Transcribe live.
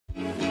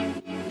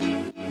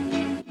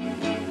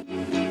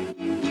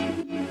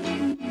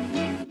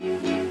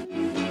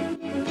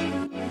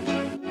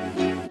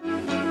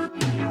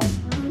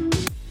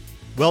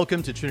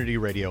Welcome to Trinity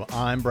Radio.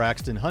 I'm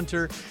Braxton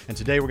Hunter, and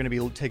today we're going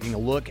to be taking a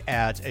look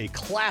at a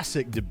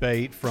classic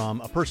debate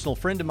from a personal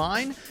friend of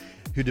mine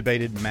who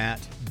debated Matt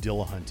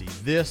Dillahunty.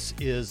 This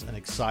is an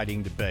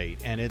exciting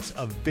debate, and it's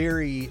a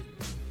very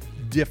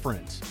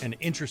different and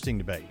interesting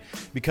debate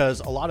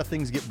because a lot of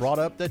things get brought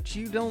up that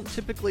you don't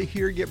typically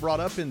hear get brought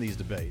up in these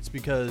debates,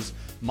 because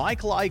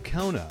Mike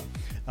Licona,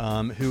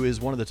 who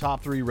is one of the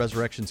top 3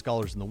 resurrection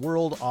scholars in the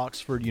world,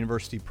 Oxford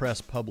University Press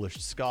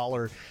published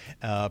scholar,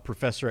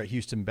 professor at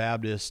Houston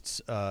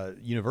Baptist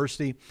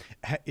University,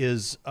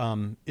 is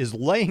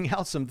laying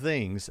out some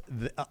things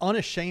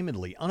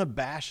unashamedly,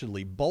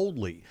 unabashedly,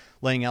 boldly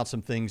laying out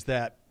some things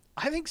that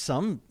I think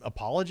some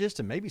apologists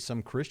and maybe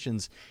some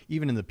Christians,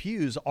 even in the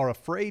pews, are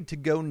afraid to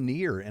go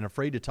near and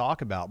afraid to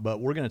talk about. But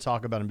we're going to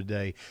talk about them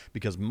today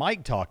because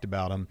Mike talked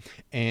about them,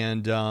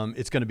 and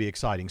it's going to be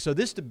exciting. So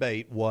this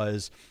debate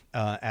was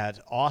at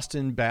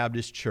Austin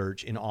Baptist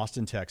Church in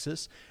Austin,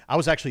 Texas. I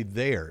was actually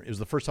there. It was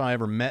the first time I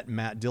ever met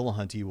Matt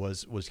Dillahunty.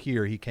 Was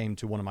here. He came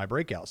to one of my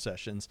breakout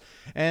sessions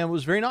and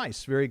was very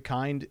nice, very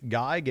kind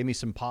guy. Gave me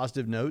some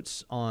positive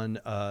notes on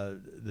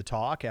the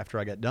talk after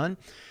I got done.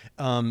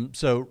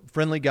 So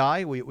friendly guy.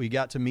 We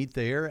got to meet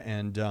there,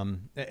 and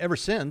ever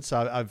since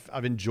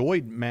I've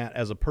enjoyed Matt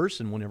as a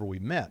person whenever we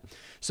met.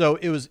 So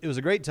it was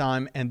a great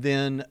time, and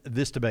then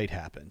this debate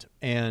happened,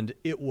 and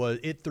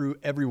it threw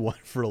everyone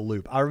for a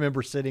loop. I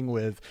remember sitting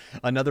with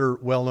another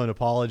well-known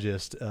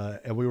apologist,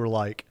 and we were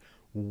like,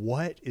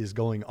 what is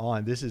going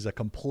on? This is a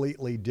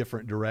completely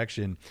different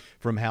direction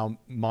from how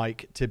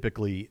Mike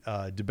typically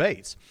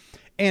debates.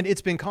 And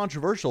it's been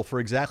controversial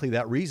for exactly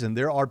that reason.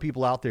 There are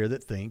people out there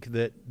that think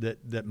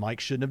that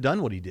Mike shouldn't have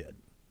done what he did.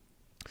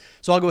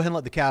 So I'll go ahead and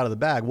let the cat out of the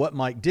bag. What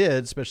Mike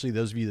did, especially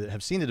those of you that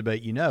have seen the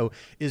debate,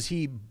 is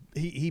he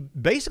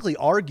basically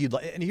argued,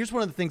 and here's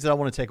one of the things that I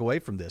want to take away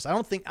from this. I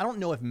don't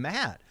know if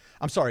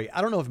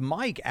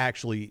Mike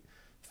actually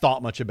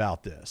thought much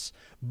about this,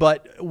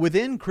 but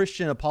within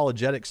Christian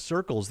apologetic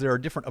circles, there are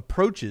different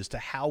approaches to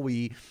how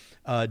we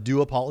do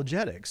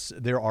apologetics.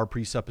 There are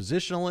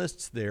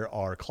presuppositionalists, there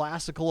are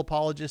classical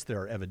apologists,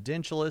 there are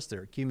evidentialists,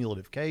 there are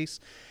cumulative case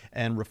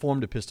and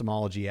reformed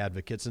epistemology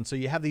advocates. And so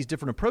you have these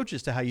different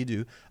approaches to how you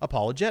do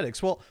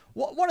apologetics. Well,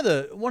 one of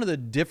the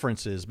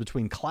differences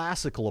between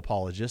classical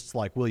apologists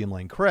like William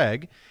Lane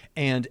Craig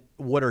and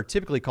what are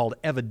typically called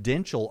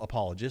evidential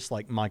apologists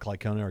like Mike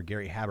Licona or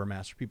Gary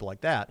Habermas or people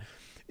like that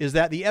is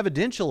that the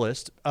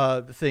evidentialist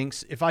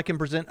thinks if I can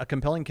present a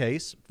compelling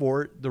case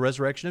for the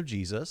resurrection of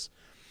Jesus,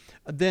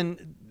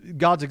 then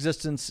God's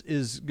existence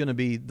is going to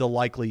be the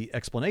likely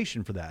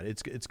explanation for that.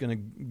 It's going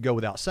to go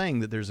without saying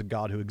that there's a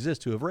God who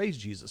exists who have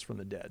raised Jesus from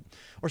the dead,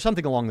 or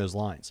something along those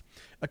lines.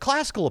 A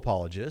classical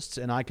apologist,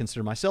 and I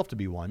consider myself to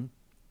be one,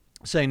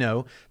 say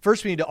no.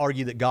 First, we need to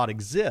argue that God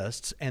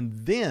exists, and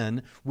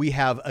then we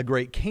have a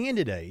great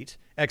candidate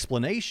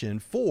explanation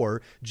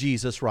for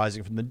Jesus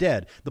rising from the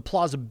dead. The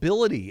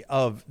plausibility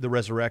of the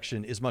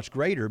resurrection is much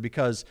greater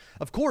because,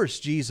 of course,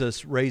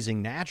 Jesus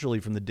raising naturally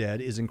from the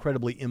dead is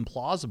incredibly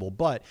implausible,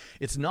 but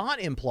it's not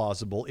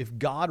implausible if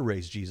God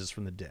raised Jesus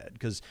from the dead,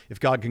 because if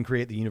God can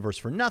create the universe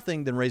for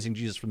nothing, then raising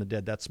Jesus from the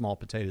dead, that's small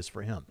potatoes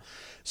for him.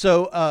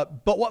 So,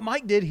 but what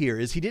Mike did here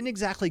is he didn't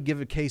exactly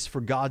give a case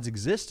for God's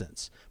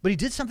existence, but he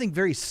did something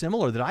very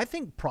similar that I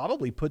think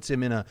probably puts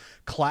him in a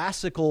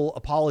classical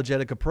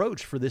apologetic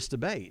approach for this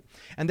debate.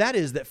 And that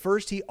is that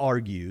first he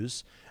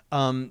argues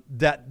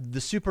that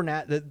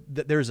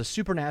that there is a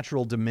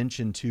supernatural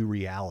dimension to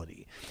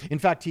reality. In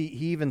fact, he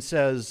even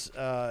says,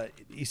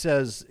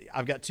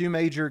 I've got 2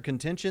 major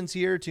contentions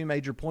here, 2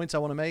 major points I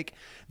want to make,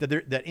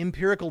 that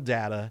empirical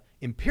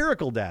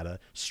data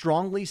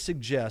strongly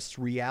suggests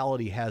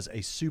reality has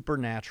a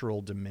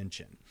supernatural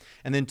dimension.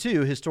 And then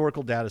 2,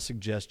 historical data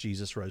suggests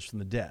Jesus rose from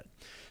the dead.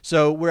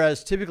 So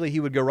whereas typically he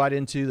would go right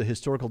into the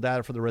historical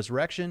data for the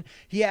resurrection,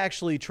 he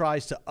actually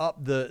tries to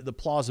up the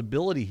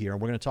plausibility here,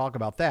 and we're going to talk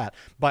about that,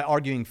 by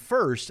arguing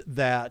first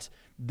that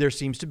there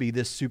seems to be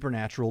this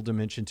supernatural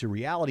dimension to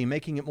reality,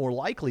 making it more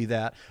likely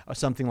that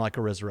something like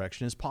a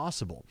resurrection is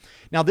possible.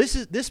 Now,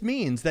 this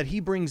means that he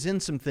brings in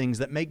some things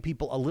that make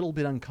people a little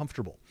bit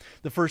uncomfortable.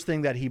 The first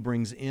thing that he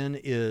brings in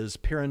is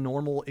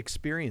paranormal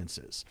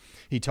experiences.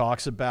 He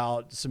talks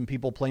about some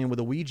people playing with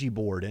a Ouija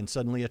board and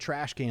suddenly a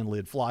trash can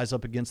lid flies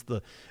up against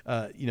the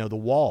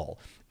wall.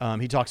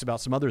 He talks about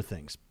some other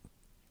things.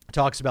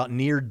 Talks about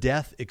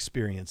near-death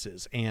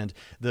experiences and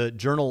the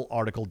journal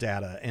article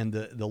data and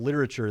the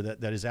literature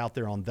that is out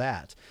there on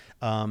that.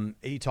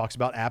 He talks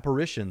about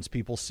apparitions,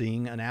 people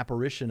seeing an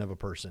apparition of a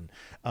person.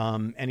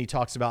 And he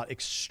talks about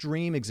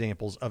extreme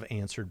examples of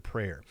answered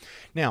prayer.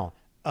 Now,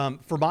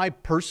 for my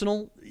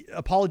personal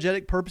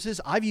apologetic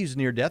purposes, I've used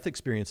near-death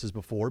experiences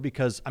before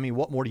because,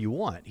 what more do you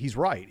want? He's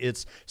right.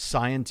 It's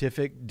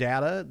scientific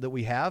data that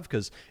we have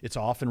because it's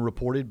often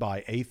reported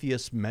by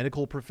atheist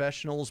medical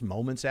professionals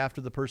moments after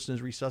the person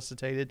is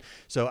resuscitated.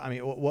 So,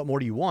 what more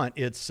do you want?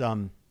 It's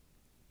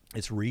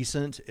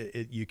recent.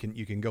 You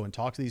can go and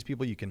talk to these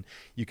people. You can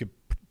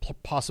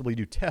possibly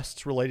do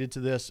tests related to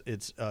this.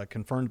 It's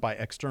confirmed by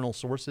external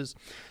sources.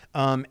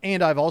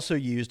 And I've also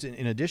used,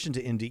 in addition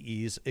to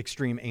NDEs,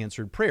 extreme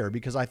answered prayer,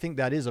 because I think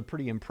that is a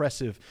pretty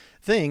impressive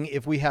thing.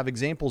 If we have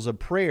examples of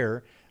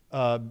prayers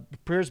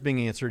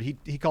being answered,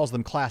 he calls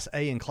them Class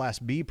A and Class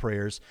B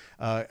prayers.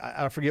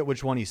 I forget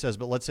which one he says,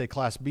 but let's say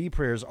Class B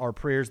prayers are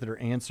prayers that are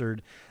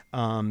answered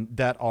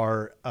that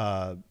are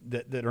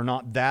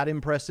not that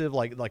impressive,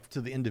 like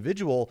to the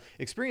individual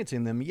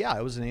experiencing them. Yeah,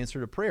 it was an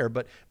answer to prayer,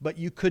 but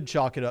you could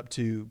chalk it up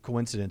to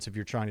coincidence if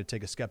you're trying to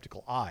take a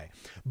skeptical eye.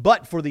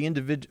 But for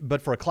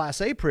a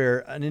Class A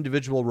prayer, an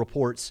individual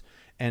reports.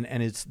 And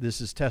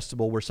this is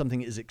testable where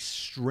something is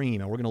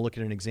extreme, and we're going to look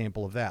at an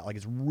example of that. Like,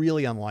 it's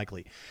really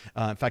unlikely.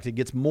 In fact, it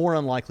gets more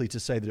unlikely to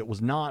say that it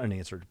was not an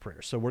answer to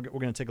prayer. So we're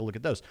going to take a look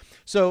at those.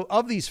 So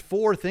of these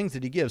 4 things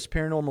that he gives,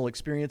 paranormal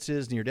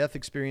experiences, near-death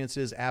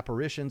experiences,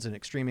 apparitions, and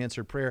extreme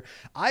answered prayer,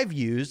 I've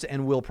used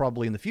and will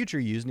probably in the future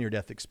use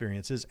near-death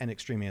experiences and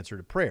extreme answer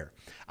to prayer.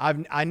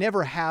 I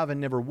never have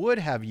and never would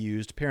have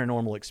used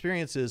paranormal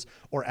experiences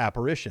or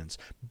apparitions.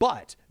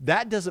 But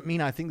that doesn't mean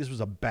I think this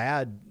was a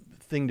bad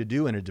thing to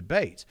do in a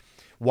debate.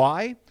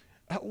 Why?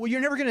 Well, you're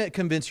never going to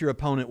convince your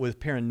opponent with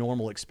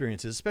paranormal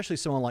experiences, especially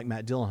someone like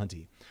Matt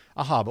Dillahunty.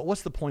 But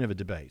what's the point of a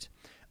debate?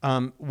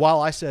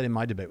 While I said in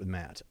my debate with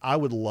Matt, I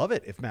would love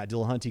it if Matt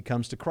Dillahunty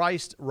comes to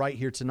Christ right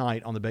here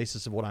tonight on the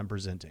basis of what I'm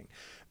presenting.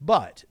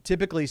 But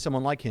typically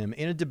someone like him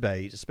in a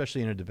debate,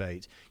 especially in a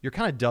debate, you're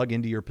kind of dug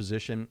into your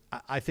position.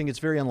 I think it's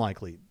very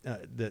unlikely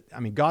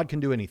God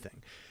can do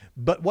anything.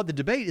 But what the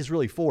debate is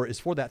really for is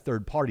for that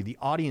third party, the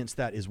audience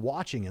that is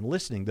watching and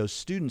listening, those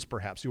students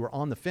perhaps who are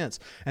on the fence,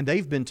 and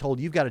they've been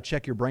told you've got to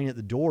check your brain at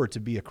the door to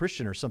be a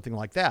Christian or something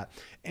like that.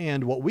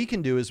 And what we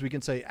can do is we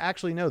can say,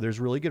 actually, no, there's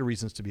really good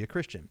reasons to be a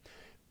Christian.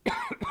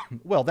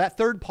 Well, that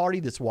third party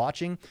that's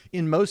watching,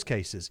 in most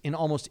cases, in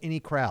almost any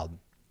crowd,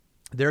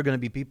 there are going to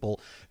be people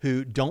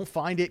who don't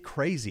find it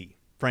crazy,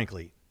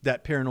 frankly,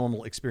 that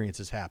paranormal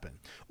experiences happen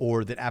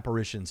or that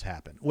apparitions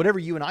happen. Whatever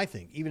you and I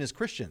think, even as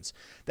Christians,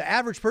 the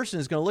average person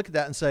is going to look at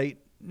that and say,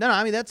 no,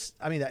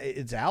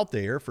 it's out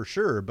there for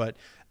sure, but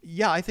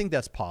yeah, I think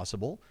that's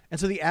possible. And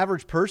so the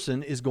average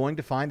person is going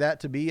to find that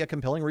to be a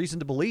compelling reason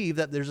to believe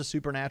that there's a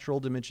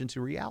supernatural dimension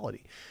to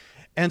reality.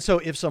 And so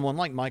if someone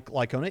like Mike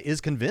Licona is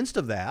convinced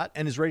of that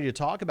and is ready to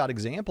talk about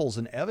examples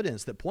and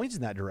evidence that points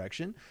in that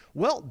direction,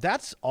 well,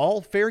 that's all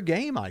fair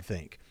game, I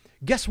think.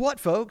 Guess what,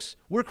 folks?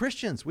 We're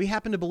Christians. We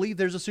happen to believe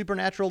there's a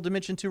supernatural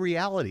dimension to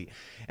reality.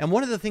 And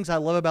one of the things I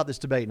love about this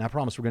debate, and I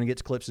promise we're going to get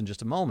to clips in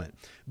just a moment,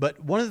 but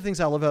one of the things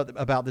I love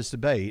about this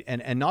debate,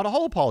 and not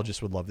all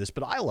apologists would love this,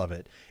 but I love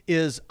it,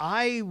 is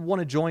I want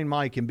to join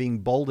Mike in being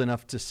bold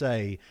enough to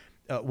say,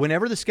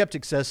 whenever the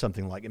skeptic says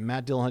something like, and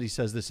Matt Dillahunty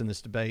says this in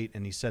this debate,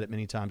 and he said it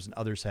many times and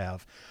others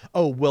have,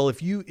 oh, well,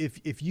 if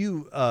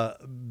you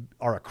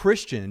are a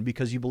Christian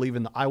because you believe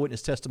in the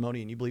eyewitness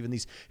testimony and you believe in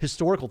these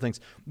historical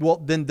things, well,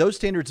 then those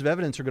standards of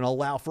evidence are going to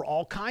allow for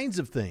all kinds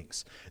of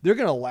things. They're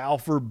going to allow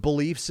for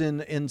beliefs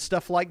in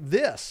stuff like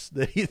this,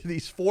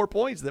 these 4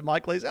 points that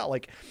Mike lays out,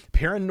 like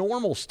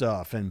paranormal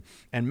stuff and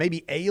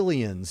maybe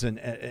aliens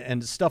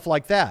and stuff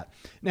like that.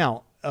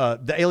 Now,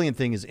 the alien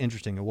thing is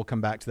interesting, and we'll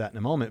come back to that in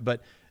a moment,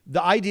 but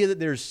the idea that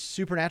there's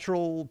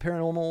supernatural,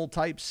 paranormal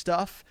type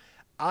stuff,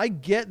 I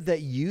get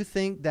that you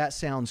think that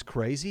sounds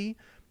crazy,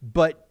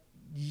 but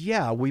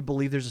yeah, we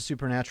believe there's a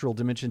supernatural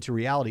dimension to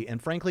reality.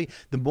 And frankly,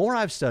 the more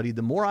I've studied,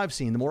 the more I've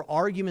seen, the more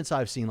arguments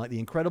I've seen, like the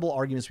incredible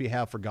arguments we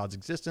have for God's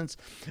existence,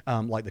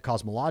 like the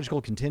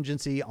cosmological,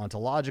 contingency,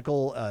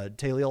 ontological,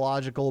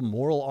 teleological,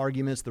 moral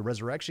arguments, the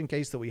resurrection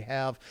case that we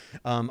have,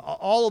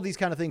 all of these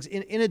kind of things,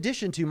 in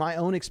addition to my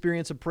own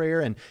experience of prayer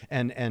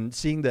and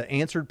seeing the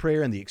answered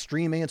prayer and the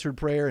extreme answered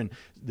prayer and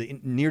the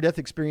near-death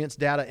experience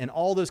data and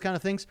all those kind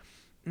of things.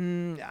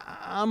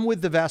 I'm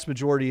with the vast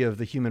majority of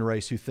the human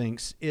race who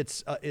thinks it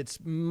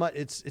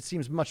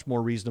seems much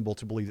more reasonable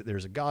to believe that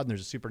there's a God and there's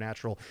a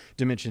supernatural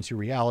dimension to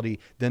reality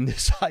than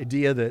this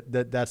idea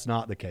that's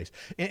not the case.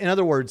 In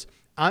other words,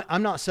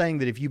 I'm not saying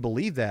that if you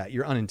believe that,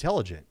 you're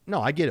unintelligent. No,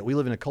 I get it. We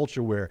live in a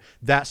culture where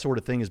that sort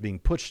of thing is being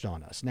pushed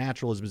on us.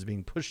 Naturalism is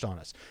being pushed on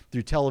us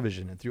through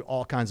television and through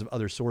all kinds of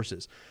other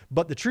sources.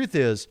 But the truth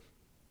is,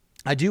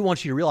 I do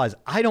want you to realize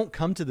I don't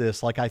come to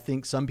this like I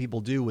think some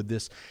people do with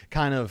this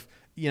kind of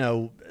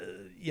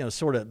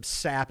sort of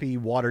sappy,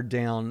 watered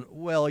down,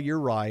 well, you're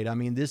right. I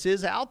mean, this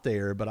is out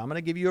there, but I'm going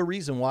to give you a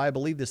reason why I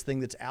believe this thing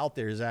that's out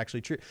there is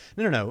actually true.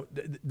 No.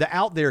 The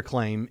out there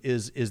claim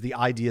is the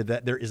idea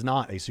that there is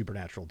not a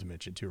supernatural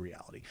dimension to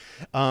reality.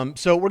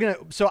 So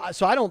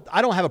I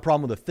don't have a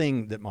problem with the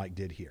thing that Mike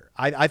did here.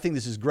 I think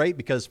this is great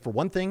because, for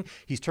one thing,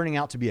 he's turning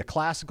out to be a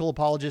classical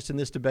apologist in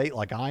this debate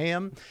like I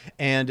am.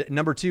 And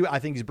number two, I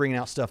think he's bringing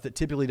out stuff that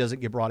typically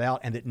doesn't get brought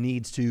out and that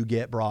needs to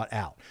get brought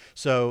out.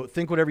 So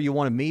think whatever you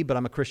want of me, but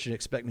I'm a Christian.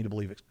 Expect me to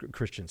believe it's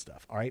Christian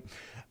stuff. All right.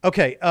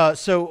 Okay.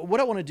 So what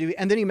I want to do,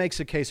 and then he makes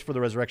a case for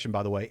the resurrection,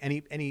 by the way, and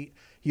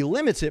he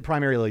limits it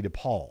primarily to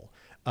Paul.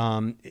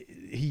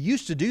 He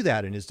used to do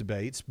that in his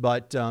debates,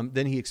 but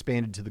then he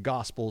expanded to the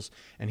Gospels,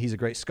 and he's a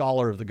great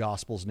scholar of the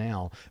Gospels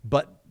now.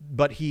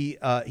 But he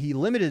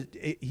limited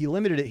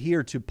it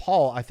here to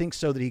Paul, I think,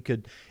 so that he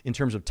could, in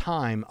terms of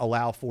time,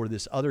 allow for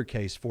this other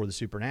case for the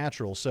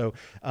supernatural. So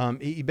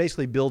he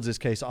basically builds his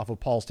case off of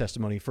Paul's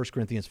testimony, 1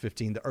 Corinthians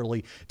 15, the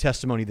early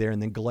testimony there,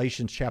 and then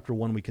Galatians chapter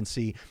 1, we can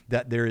see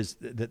that there is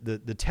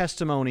the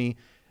testimony.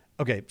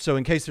 Okay, so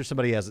in case there's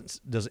somebody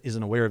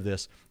isn't aware of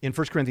this, in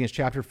 1 Corinthians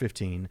chapter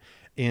 15,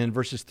 in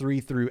verses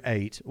 3 through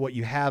 8, what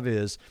you have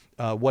is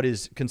what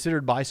is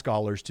considered by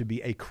scholars to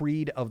be a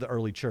creed of the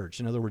early church.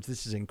 In other words,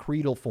 this is in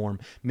creedal form,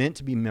 meant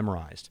to be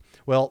memorized.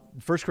 Well,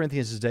 1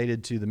 Corinthians is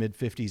dated to the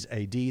mid-50s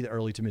AD, the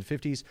early to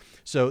mid-50s.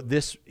 So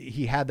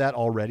he had that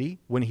already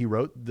when he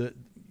wrote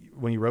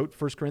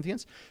 1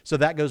 Corinthians. So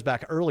that goes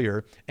back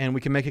earlier, and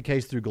we can make a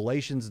case through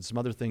Galatians and some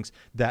other things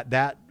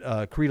that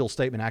creedal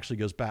statement actually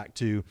goes back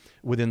to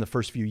within the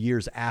first few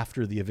years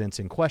after the events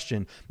in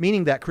question,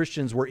 meaning that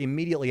Christians were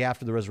immediately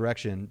after the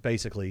resurrection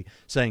basically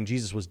saying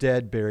Jesus was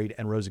dead, buried,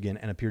 and rose again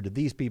and appeared to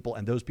these people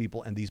and those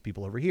people and these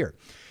people over here.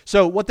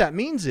 So what that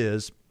means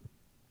is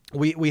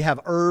we have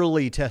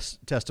early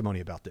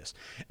testimony about this.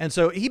 And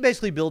so he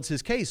basically builds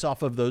his case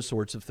off of those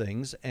sorts of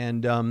things,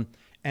 and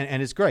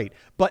it's great.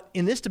 But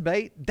in this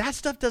debate, that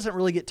stuff doesn't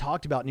really get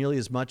talked about nearly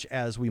as much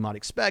as we might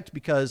expect,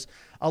 because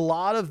a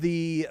lot of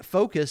the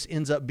focus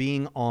ends up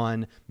being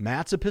on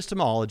Matt's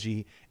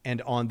epistemology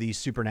and on these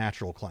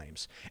supernatural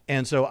claims.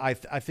 And so I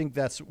think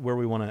that's where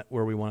we want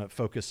to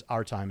focus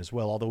our time as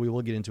well, although we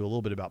will get into a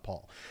little bit about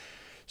Paul.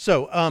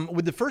 So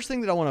with the first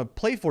thing that I want to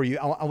play for you,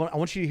 I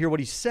want you to hear what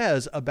he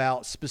says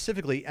about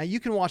specifically, you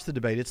can watch the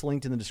debate, it's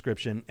linked in the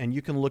description, and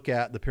you can look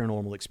at the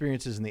paranormal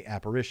experiences and the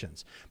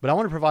apparitions. But I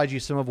want to provide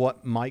you some of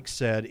what Mike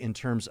said in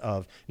terms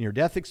of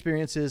near-death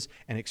experiences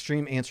and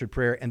extreme answered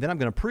prayer, and then I'm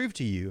going to prove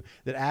to you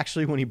that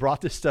actually when he brought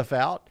this stuff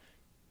out,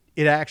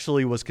 it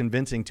actually was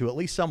convincing to at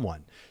least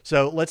someone.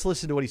 So let's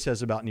listen to what he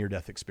says about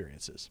near-death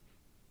experiences.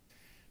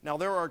 Now,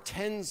 there are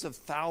tens of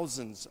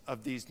thousands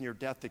of these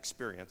near-death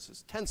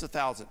experiences, tens of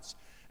thousands.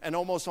 And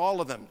almost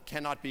all of them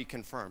cannot be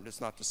confirmed. It's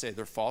not to say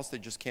they're false, they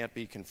just can't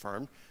be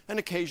confirmed. And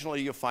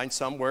occasionally you'll find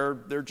some where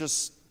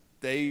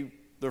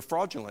they're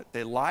fraudulent,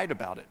 they lied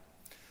about it.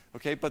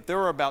 Okay, but there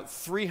are about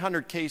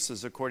 300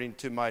 cases, according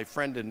to my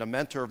friend and a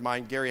mentor of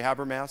mine, Gary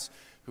Habermas,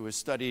 who has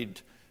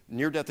studied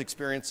near-death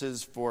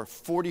experiences for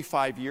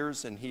 45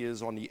 years, and he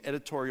is on the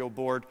editorial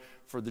board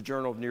for the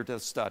Journal of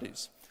Near-Death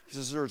Studies. He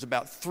says there's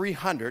about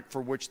 300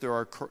 for which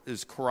there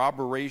is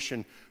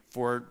corroboration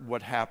for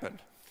what happened.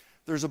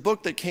 There's a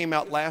book that came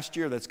out last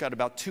year that's got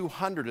about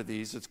 200 of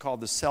these. It's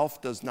called The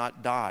Self Does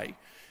Not Die,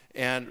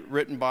 and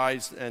written by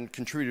and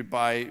contributed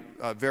by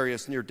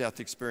various near-death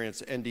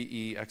experience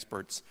NDE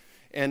experts.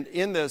 And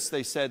in this,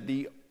 they said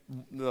the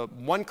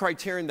one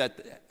criterion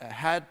that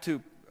had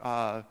to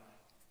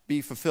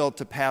be fulfilled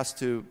to pass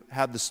to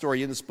have the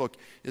story in this book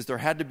is there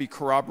had to be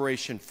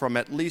corroboration from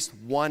at least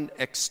one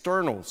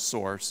external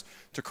source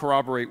to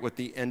corroborate what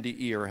the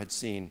NDEer had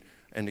seen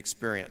and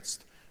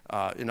experienced.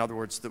 In other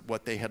words,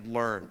 what they had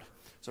learned.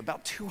 So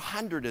about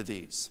 200 of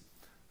these.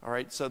 All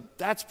right, so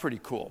that's pretty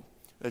cool.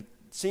 It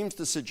seems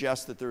to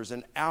suggest that there's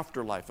an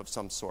afterlife of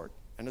some sort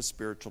and a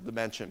spiritual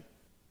dimension.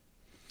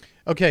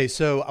 Okay,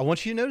 so I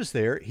want you to notice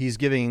there, he's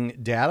giving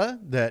data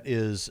that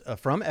is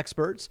from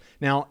experts.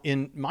 Now,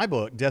 in my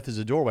book, Death is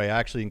a Doorway, I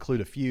actually include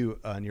a few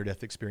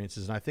near-death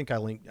experiences, and I think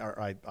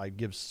I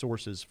give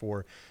sources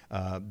for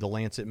the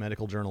Lancet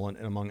Medical Journal and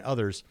among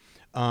others.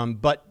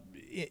 But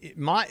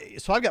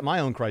so I've got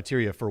my own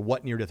criteria for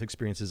what near-death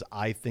experiences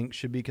I think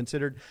should be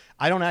considered.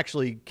 I don't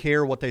actually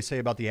care what they say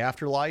about the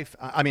afterlife.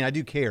 I mean, I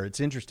do care. It's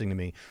interesting to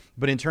me.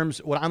 But in terms,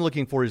 what I'm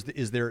looking for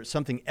is there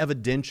something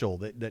evidential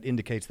that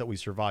indicates that we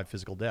survive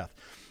physical death?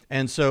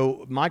 And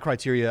so my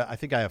criteria, I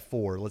think I have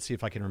 4. Let's see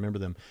if I can remember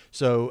them.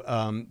 So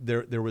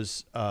there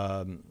was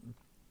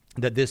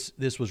that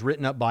this was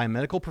written up by a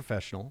medical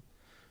professional.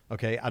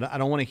 Okay, I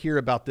don't want to hear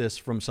about this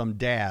from some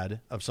dad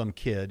of some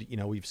kid. You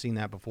know, we've seen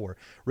that before.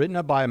 Written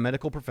up by a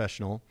medical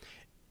professional,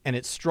 and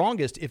it's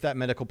strongest if that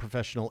medical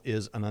professional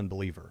is an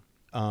unbeliever,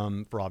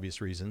 for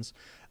obvious reasons.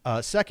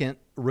 Second,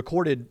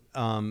 recorded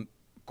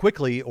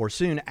quickly or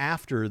soon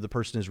after the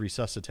person is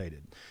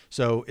resuscitated.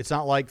 So it's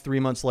not like 3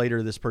 months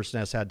later this person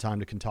has had time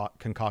to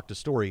concoct a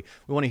story.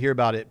 We want to hear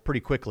about it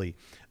pretty quickly.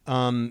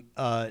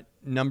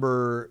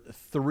 Number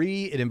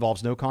 3, it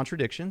involves no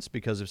contradictions,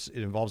 because if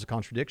it involves a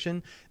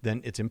contradiction, then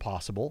it's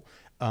impossible.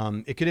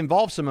 It could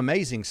involve some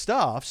amazing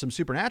stuff, some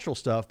supernatural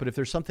stuff, but if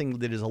there's something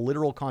that is a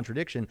literal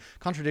contradiction,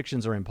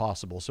 contradictions are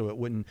impossible, so it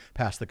wouldn't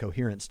pass the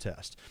coherence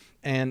test.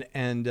 And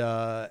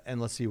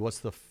let's see, what's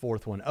the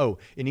 4th one? Oh,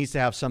 it needs to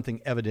have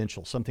something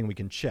evidential, something we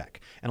can check.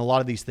 And a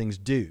lot of these things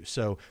do.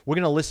 So we're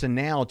going to listen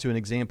now to an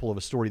example of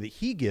a story that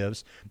he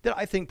gives that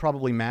I think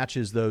probably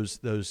matches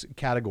those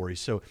categories.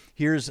 So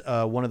here's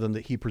one of them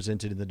that he presented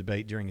in the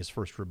debate during his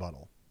first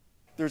rebuttal.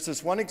 There's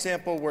this one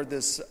example where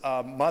this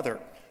mother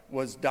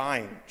was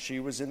dying. She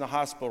was in the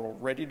hospital,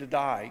 ready to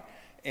die,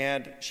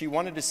 and she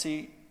wanted to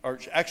see or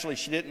actually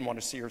she didn't want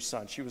to see her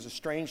son. She was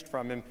estranged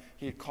from him.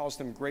 He had caused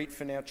him great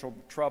financial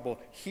trouble.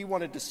 He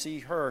wanted to see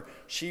her.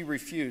 She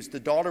refused. The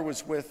daughter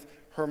was with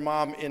her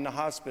mom in the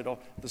hospital.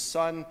 The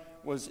son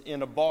was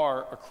in a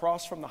bar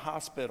across from the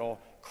hospital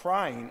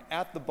crying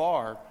at the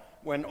bar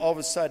when all of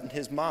a sudden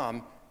his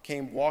mom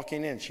came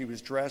walking in. She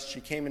was dressed.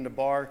 She came in the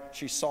bar.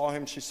 She saw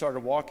him. She started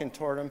walking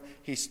toward him.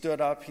 He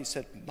stood up. He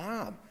said,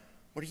 "Mom,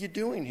 what are you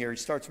doing here?" He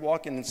starts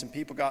walking, and some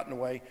people got in the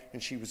way,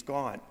 and she was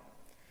gone.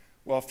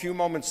 Well, a few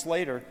moments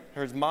later,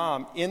 her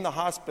mom in the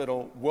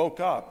hospital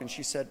woke up, and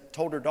she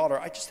told her daughter,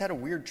 "I just had a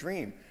weird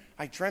dream.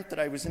 I dreamt that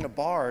I was in a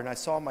bar, and I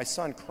saw my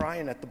son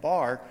crying at the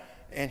bar,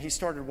 and he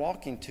started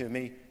walking to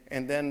me,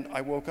 and then I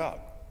woke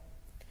up."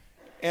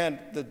 And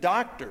the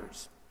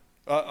doctors,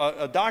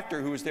 a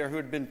doctor who was there who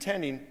had been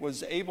tending,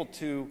 was able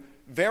to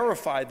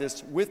verify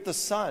this with the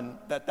son,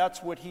 that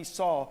that's what he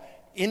saw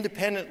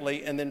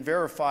independently, and then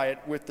verify it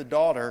with the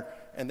daughter,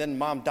 and then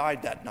mom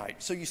died that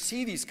night. So you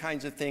see these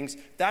kinds of things.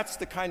 That's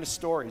the kind of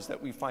stories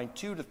that we find,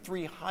 200 to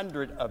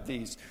 300 of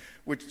these,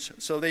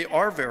 so they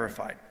are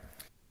verified.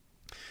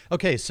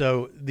 Okay,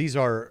 so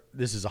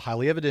this is a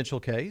highly evidential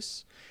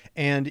case,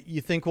 and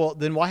you think, well,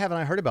 then why haven't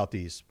I heard about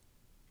these?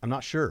 I'm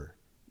not sure.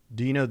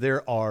 Do you know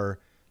there are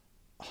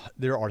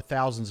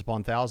thousands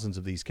upon thousands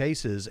of these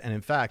cases, and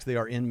in fact, they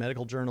are in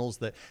medical journals.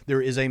 That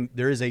there is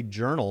a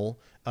journal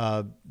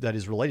that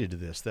is related to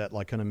this that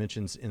Lykona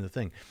mentions in the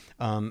thing.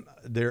 One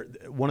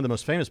of the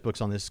most famous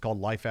books on this is called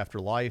Life After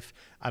Life.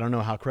 I don't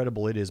know how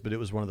credible it is, but it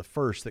was one of the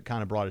first that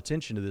kind of brought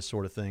attention to this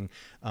sort of thing.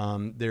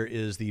 There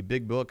is the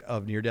big book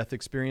of near-death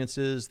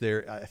experiences.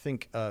 I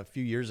think a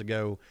few years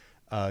ago,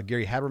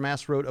 Gary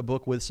Habermas wrote a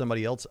book with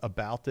somebody else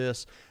about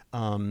this.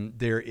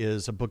 There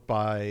is a book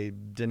by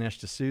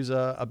Dinesh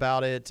D'Souza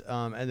about it,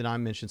 and then I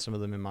mentioned some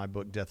of them in my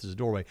book, Death is a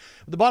Doorway.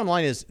 But the bottom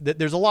line is that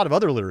there's a lot of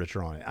other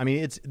literature on it. I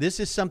mean, this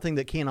is something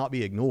that cannot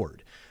be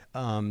ignored.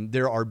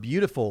 There are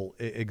beautiful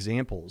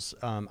examples.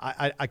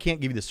 I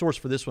can't give you the source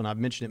for this one. I've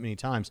mentioned it many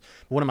times.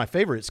 But one of my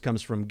favorites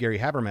comes from Gary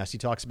Habermas. He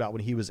talks about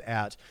when he was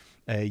at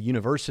a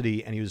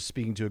university and he was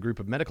speaking to a group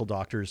of medical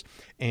doctors,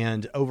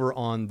 and over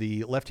on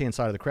the left-hand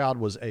side of the crowd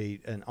was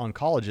an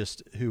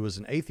oncologist who was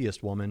an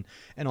atheist woman,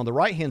 and on the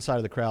right-hand side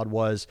of the crowd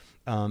was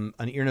an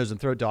ear, nose,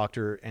 and throat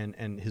doctor,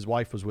 and his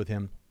wife was with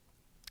him.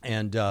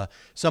 And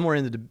somewhere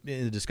in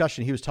the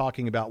discussion, he was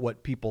talking about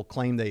what people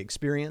claim they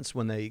experience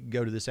when they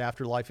go to this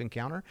afterlife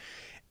encounter.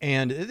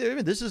 And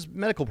this is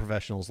medical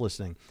professionals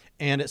listening.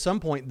 And at some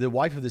point, the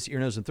wife of this ear,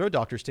 nose, and throat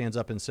doctor stands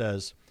up and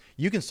says,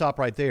 "You can stop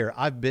right there.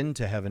 I've been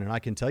to heaven, and I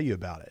can tell you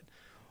about it."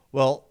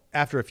 Well,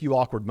 after a few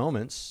awkward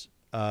moments,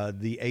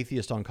 the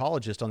atheist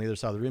oncologist on the other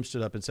side of the room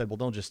stood up and said, "Well,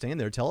 don't just stand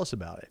there. Tell us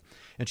about it."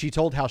 And she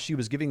told how she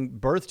was giving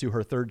birth to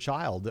her third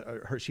child.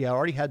 She had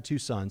already had 2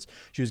 sons.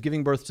 She was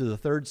giving birth to the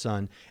third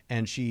son,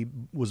 and she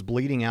was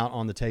bleeding out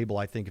on the table,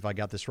 I think, if I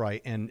got this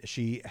right. And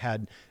she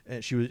had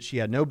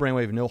no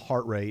brainwave, no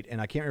heart rate. And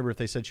I can't remember if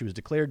they said she was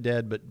declared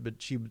dead, but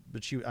she,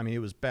 I mean, it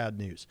was bad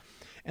news.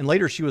 And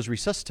later she was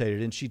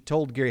resuscitated, and she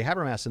told Gary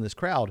Habermas in this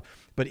crowd,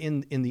 "But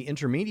in the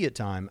intermediate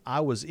time, I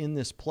was in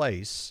this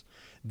place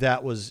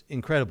that was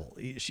incredible."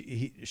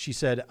 She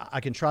said, "I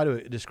can try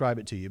to describe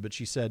it to you," but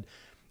she said,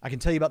 "I can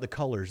tell you about the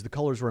colors. The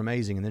colors were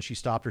amazing." And then she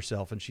stopped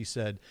herself and she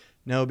said,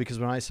 "No, because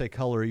when I say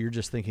color, you're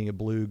just thinking of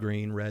blue,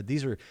 green, red.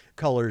 These are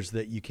colors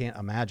that you can't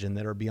imagine,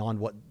 that are beyond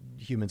what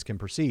humans can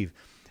perceive."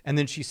 And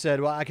then she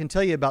said, "Well, I can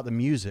tell you about the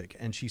music."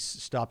 And she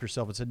stopped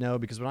herself and said, "No,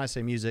 because when I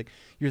say music,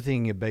 you're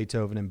thinking of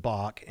Beethoven and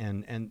Bach,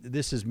 and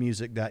this is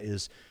music that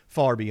is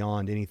far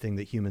beyond anything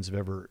that humans have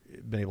ever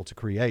been able to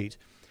create."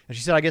 And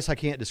she said, "I guess I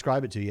can't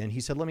describe it to you." And he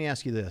said, "Let me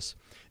ask you this.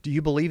 Do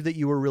you believe that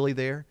you were really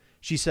there?"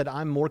 She said,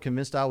 "I'm more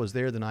convinced I was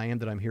there than I am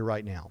that I'm here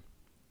right now."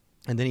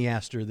 And then he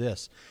asked her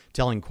this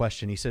telling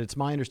question. He said, "It's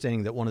my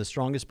understanding that one of the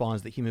strongest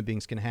bonds that human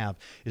beings can have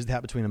is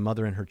that between a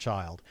mother and her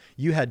child.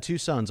 You had 2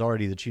 sons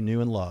already that you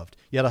knew and loved.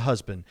 You had a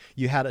husband.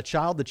 You had a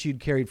child that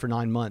you'd carried for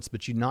 9 months,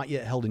 but you'd not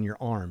yet held in your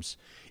arms.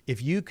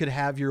 If you could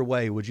have your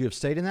way, would you have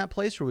stayed in that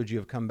place, or would you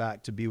have come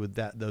back to be with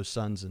those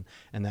sons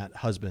and that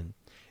husband?"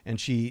 And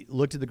she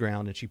looked at the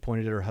ground and she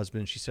pointed at her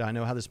husband and she said, "I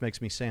know how this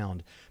makes me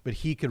sound, but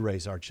he could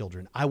raise our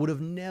children. I would have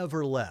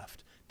never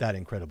left that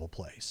incredible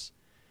place."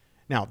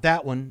 Now,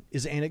 that one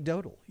is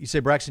anecdotal. You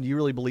say, "Braxton, do you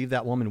really believe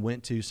that woman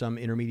went to some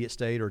intermediate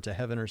state or to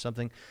heaven or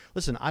something?"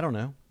 Listen, I don't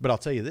know, but I'll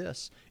tell you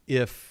this.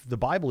 If the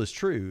Bible is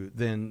true,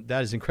 then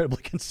that is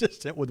incredibly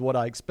consistent with what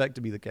I expect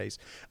to be the case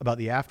about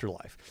the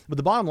afterlife. But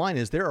the bottom line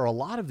is there are a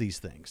lot of these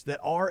things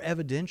that are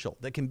evidential,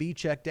 that can be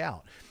checked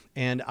out.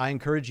 And I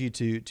encourage you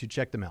to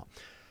check them out.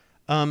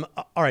 All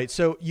right,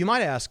 so you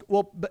might ask,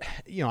 well, but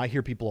I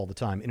hear people all the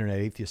time, internet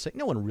atheists, say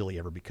no one really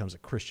ever becomes a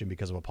Christian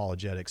because of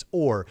apologetics,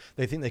 or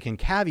they think they can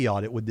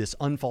caveat it with this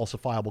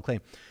unfalsifiable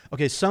claim.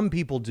 Okay, some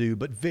people do,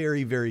 but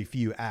very, very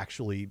few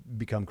actually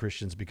become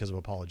Christians because of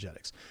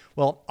apologetics.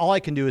 Well, all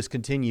I can do is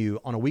continue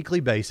on a weekly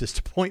basis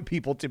to point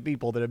people to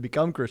people that have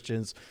become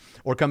Christians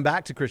or come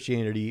back to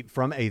Christianity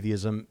from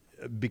atheism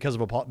because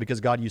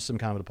God used some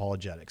kind of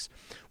apologetics.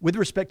 With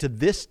respect to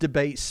this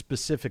debate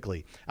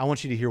specifically, I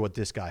want you to hear what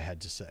this guy had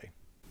to say.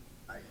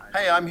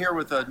 Hey, I'm here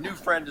with a new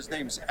friend. His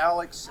name's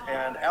Alex,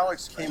 and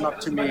Alex came up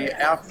to me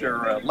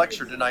after a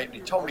lecture tonight, and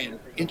he told me an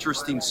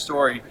interesting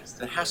story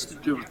that has to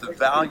do with the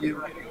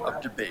value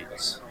of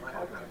debates.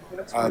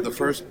 The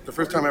first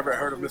time I ever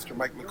heard of Mr.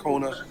 Mike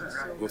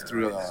Licona was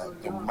through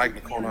the Mike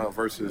Licona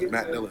versus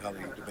Matt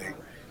Dillahunty debate.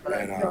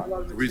 And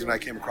the reason I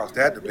came across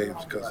that debate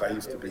was because I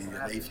used to be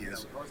an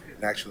atheist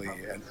and actually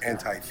an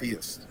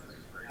anti-theist.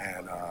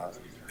 And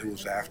it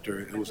was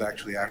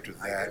actually after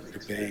that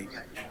debate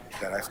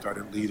that I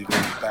started leading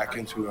back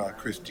into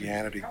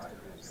Christianity.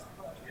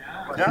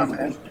 Yeah,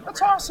 man,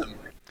 that's awesome.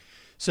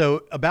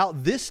 So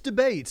about this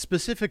debate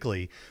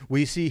specifically,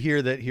 we see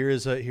here that here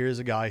is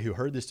a guy who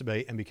heard this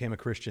debate and became a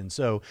Christian.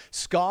 So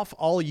scoff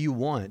all you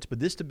want, but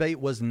this debate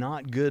was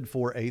not good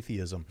for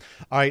atheism.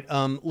 All right,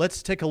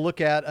 let's take a look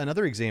at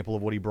another example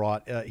of what he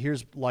brought.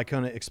 Here's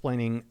Licona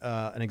explaining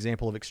an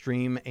example of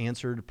extreme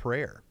answered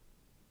prayer.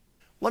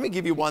 Let me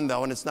give you one,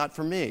 though, and it's not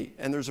for me.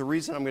 And there's a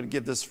reason I'm going to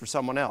give this for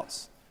someone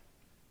else.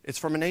 It's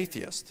from an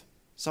atheist,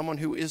 someone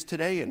who is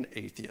today an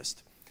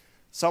atheist.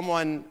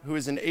 Someone who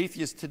is an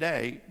atheist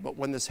today, but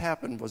when this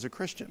happened was a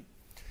Christian.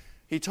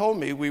 He told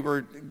me, we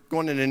were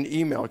going in an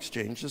email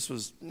exchange. This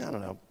was, I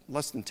don't know,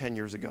 less than 10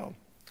 years ago.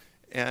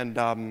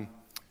 And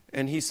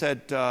he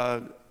said,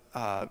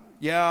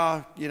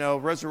 yeah,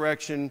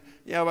 resurrection,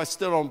 yeah, but I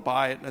still don't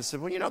buy it. And I said,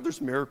 well, there's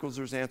miracles,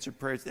 there's answered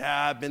prayers.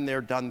 Yeah, I've been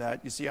there, done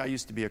that. You see, I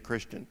used to be a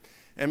Christian.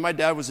 And my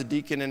dad was a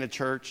deacon in a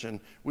church,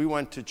 and we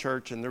went to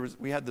church, and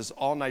we had this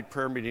all-night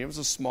prayer meeting. It was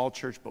a small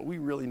church, but we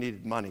really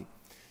needed money.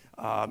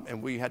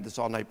 And we had this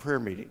all-night prayer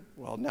meeting.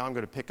 Well, now I'm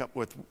going to pick up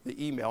with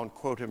the email and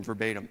quote him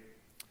verbatim.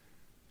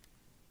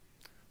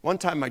 One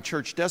time my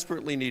church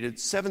desperately needed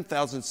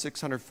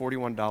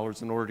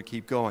 $7,641 in order to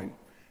keep going.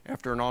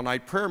 After an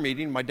all-night prayer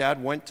meeting, my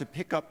dad went to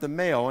pick up the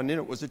mail, and in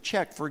it was a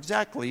check for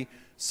exactly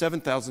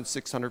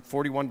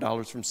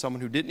 $7,641 from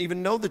someone who didn't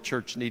even know the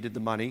church needed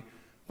the money,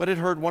 but had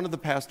heard one of the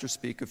pastors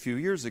speak a few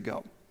years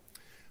ago.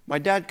 My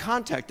dad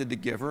contacted the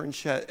giver, and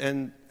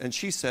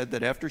she said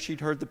that after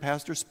she'd heard the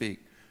pastor speak,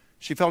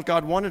 she felt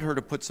God wanted her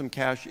to put some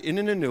cash in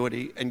an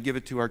annuity and give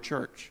it to our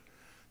church.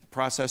 The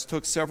process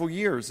took several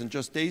years, and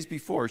just days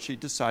before, she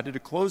decided to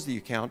close the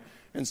account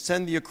and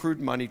send the accrued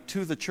money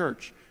to the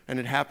church, and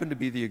it happened to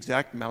be the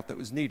exact amount that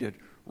was needed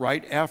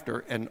right after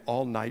an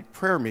all-night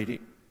prayer meeting.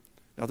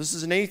 Now, this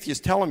is an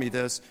atheist telling me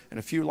this, and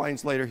a few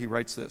lines later, he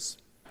writes this.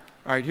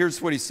 All right,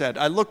 here's what he said.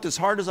 I looked as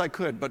hard as I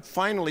could, but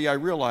finally I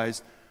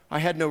realized I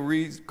had no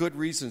good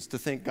reasons to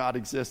think God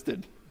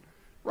existed.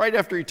 Right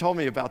after he told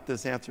me about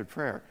this answered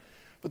prayer.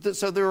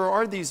 So there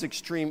are these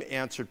extreme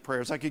answered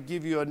prayers. I could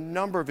give you a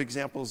number of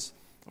examples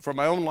from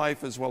my own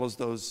life as well as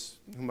those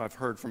whom I've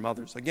heard from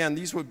others. Again,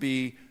 these would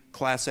be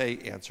Class A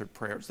answered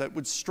prayers that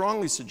would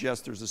strongly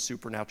suggest there's a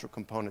supernatural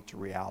component to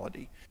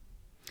reality.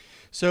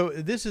 So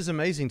this is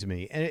amazing to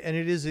me, and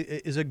it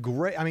is a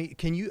great. I mean,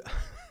 can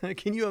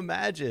you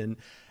imagine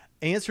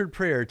answered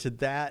prayer to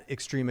that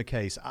extreme a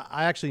case?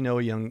 I actually know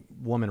a young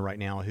woman right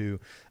now who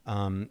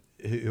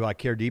I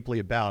care deeply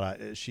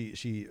about.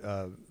 She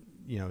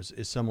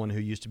is someone who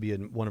used to be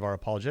in one of our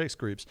apologetics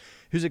groups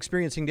who's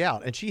experiencing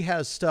doubt. And she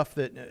has stuff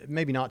that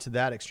maybe not to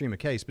that extreme a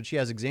case, but she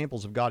has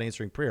examples of God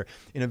answering prayer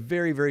in a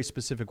very, very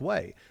specific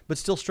way, but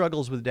still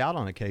struggles with doubt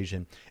on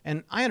occasion.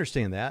 And I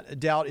understand that.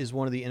 Doubt is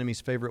one of the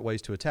enemy's favorite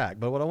ways to attack.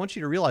 But what I want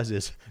you to realize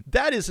is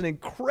that is an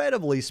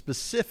incredibly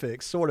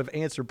specific sort of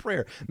answered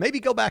prayer. Maybe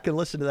go back and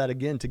listen to that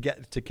again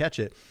to catch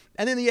it.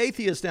 And then the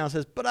atheist now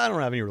says, but I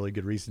don't have any really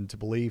good reason to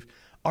believe.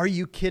 Are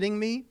you kidding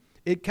me?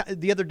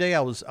 The other day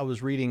I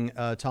was reading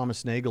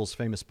Thomas Nagel's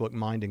famous book,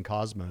 Mind and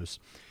Cosmos.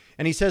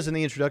 And he says in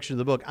the introduction to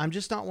the book, I'm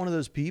just not one of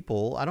those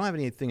people. I don't have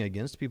anything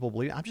against people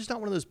believing. I'm just not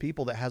one of those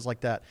people that has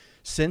like that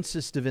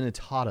sensus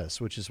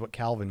divinitatis, which is what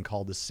Calvin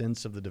called the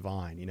sense of the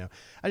divine.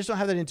 I just don't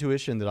have that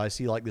intuition that I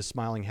see like this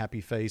smiling, happy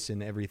face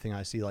in everything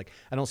I see. Like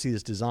I don't see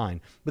this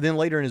design. But then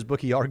later in his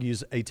book, he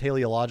argues a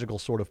teleological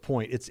sort of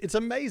point. It's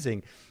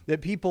amazing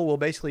that people will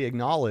basically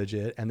acknowledge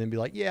it and then be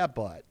like, yeah,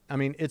 but. I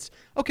mean, it's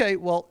okay.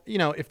 Well,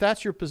 if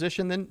that's your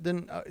position,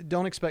 then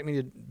don't expect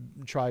me to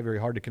try very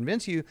hard to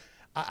convince you.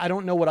 I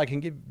don't know what I can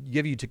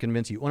give you to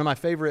convince you. One of my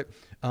favorite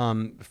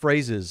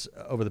phrases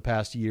over the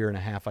past year and a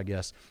half, I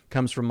guess,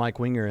 comes from Mike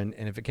Winger, and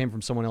if it came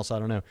from someone else, I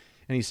don't know.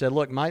 And he said,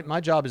 look,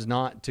 my job is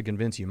not to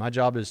convince you. My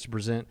job is to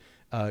present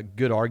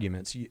good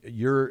arguments.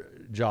 Your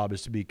job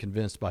is to be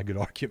convinced by good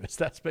arguments.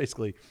 That's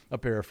basically a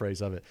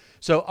paraphrase of it.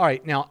 So, all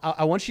right, now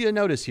I want you to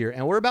notice here,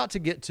 and we're about to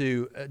get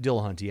to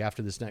Dillahunty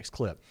after this next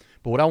clip,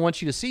 but what I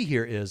want you to see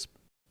here is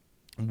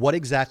what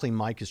exactly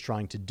Mike is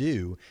trying to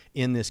do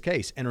in this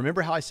case. And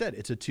remember how I said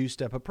it's a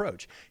two-step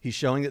approach. He's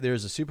showing that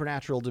there's a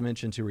supernatural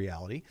dimension to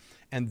reality,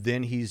 and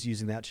then he's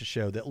using that to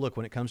show that, look,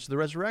 when it comes to the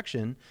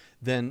resurrection,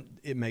 then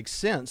it makes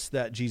sense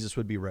that Jesus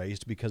would be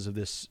raised because of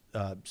this,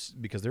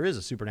 because there is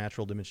a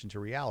supernatural dimension to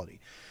reality.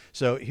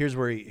 So here's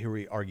where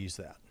he argues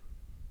that.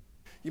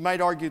 You might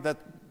argue that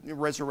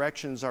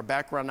resurrections, our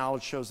background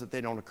knowledge shows that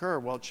they don't occur.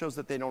 Well, it shows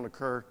that they don't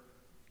occur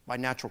by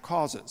natural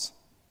causes.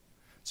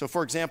 So,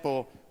 for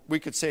example, we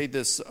could say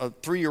this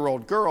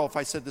 3-year-old girl, if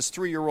I said this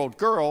 3-year-old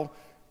girl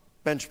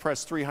bench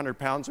press 300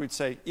 pounds, we'd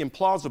say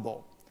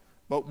implausible.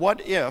 But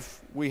what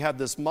if we had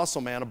this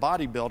muscle man, a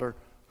bodybuilder,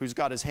 who's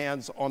got his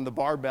hands on the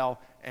barbell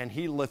and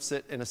he lifts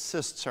it and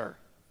assists her?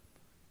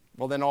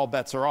 Well, then all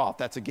bets are off.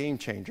 That's a game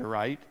changer,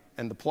 right?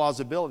 And the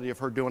plausibility of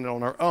her doing it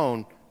on her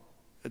own,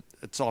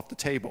 it's off the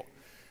table.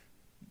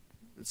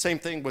 Same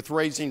thing with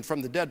raising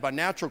from the dead by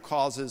natural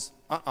causes,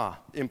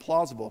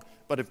 implausible.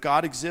 But if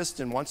God exists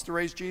and wants to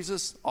raise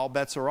Jesus, all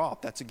bets are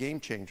off. That's a game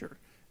changer.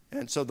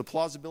 And so the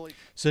plausibility.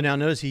 So now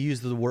notice he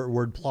used the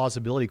word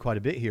plausibility quite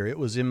a bit here. It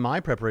was in my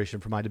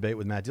preparation for my debate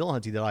with Matt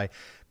Dillahunty that I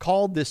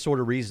called this sort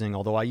of reasoning,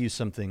 although I used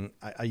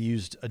I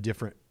used a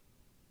different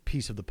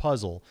piece of the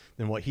puzzle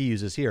than what he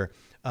uses here,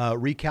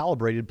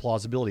 recalibrated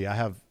plausibility. I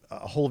have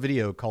a whole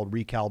video called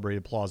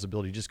Recalibrated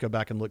Plausibility. Just go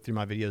back and look through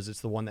my videos.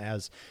 It's the one that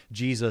has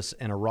Jesus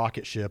and a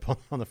rocket ship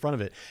on the front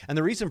of it. And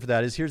the reason for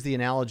that is, here's the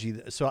analogy.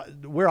 So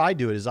where I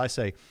do it is I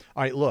say,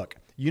 all right, look,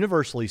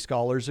 universally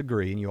scholars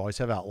agree, and you always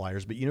have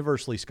outliers, but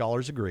universally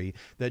scholars agree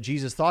that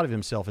Jesus thought of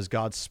himself as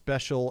God's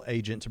special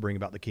agent to bring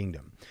about the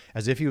kingdom,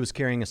 as if he was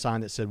carrying a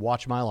sign that said,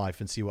 watch my life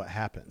and see what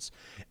happens.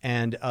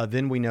 And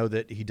then we know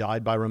that he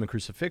died by Roman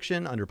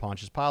crucifixion under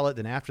Pontius Pilate.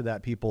 Then after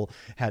that, people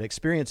had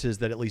experiences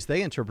that at least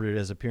they interpreted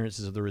as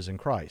appearances of the risen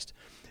Christ.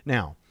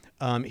 Now,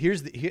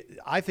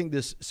 I think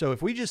this, so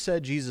if we just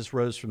said Jesus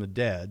rose from the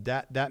dead,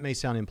 that may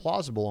sound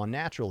implausible on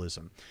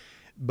naturalism.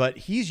 But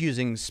he's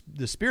using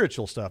the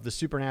spiritual stuff, the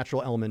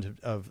supernatural element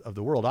of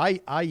the world.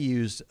 I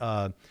used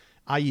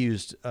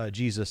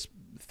Jesus'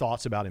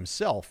 thoughts about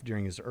himself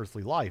during his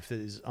earthly life that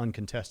is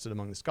uncontested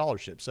among the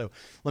scholarship. So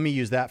let me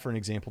use that for an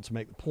example to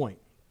make the point.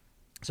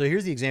 So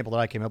here's the example that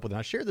I came up with, and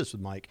I shared this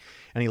with Mike,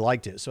 and he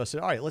liked it. So I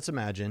said, all right, let's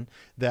imagine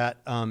that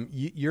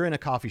you're in a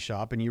coffee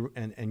shop, and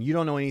you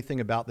don't know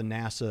anything about the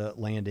NASA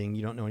landing.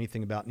 You don't know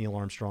anything about Neil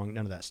Armstrong,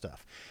 none of that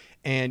stuff.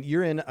 And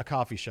you're in a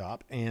coffee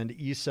shop, and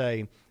you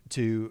say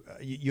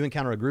you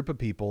encounter a group of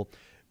people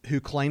who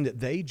claim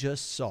that they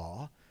just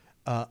saw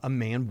a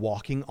man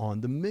walking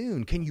on the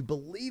moon. Can you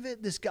believe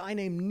it? This guy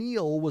named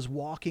Neil was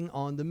walking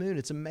on the moon.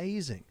 It's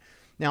amazing.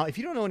 Now, if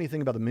you don't know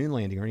anything about the moon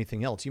landing or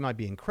anything else, you might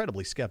be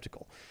incredibly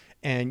skeptical,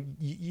 and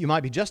you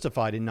might be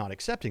justified in not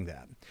accepting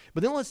that.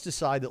 But then let's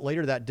decide that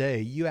later that day,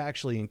 you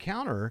actually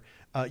encounter,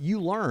 you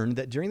learn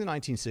that during the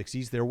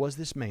 1960s, there was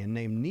this man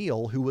named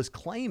Neil who was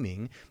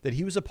claiming that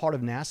he was a part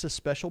of NASA's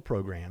special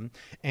program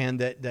and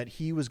that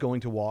he was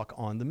going to walk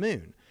on the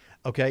moon.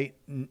 Okay,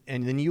 and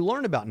then you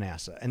learn about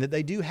NASA and that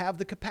they do have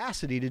the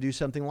capacity to do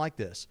something like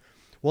this.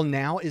 Well,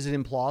 now, is it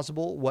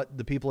implausible what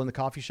the people in the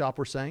coffee shop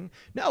were saying?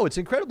 No, it's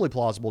incredibly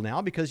plausible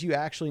now, because you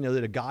actually know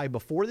that a guy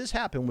before this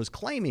happened was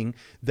claiming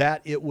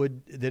that it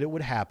would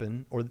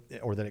happen, or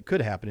that it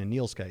could happen in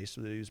Neil's case,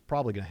 that it was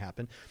probably going to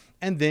happen.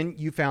 And then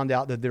you found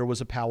out that there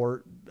was a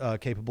power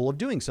capable of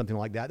doing something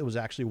like that was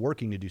actually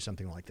working to do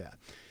something like that.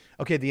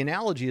 Okay, the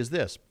analogy is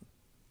this.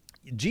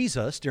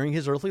 Jesus, during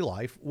his earthly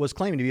life, was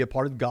claiming to be a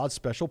part of God's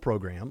special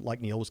program,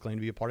 like Neil was claiming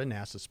to be a part of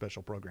NASA's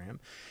special program.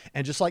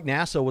 And just like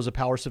NASA was a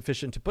power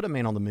sufficient to put a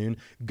man on the moon,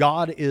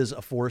 God is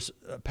a force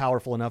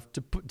powerful enough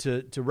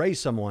to raise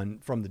someone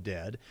from the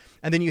dead.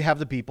 And then you have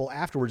the people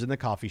afterwards in the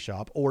coffee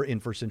shop or in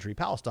first century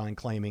Palestine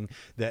claiming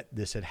that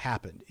this had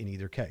happened in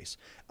either case.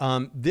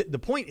 The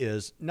point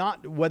is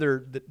not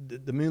whether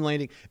the moon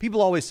landing,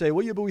 people always say,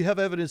 well, yeah, but we have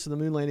evidence of the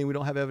moon landing. We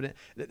don't have evidence.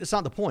 That's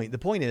not the point. The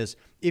point is,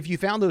 if you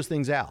found those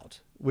things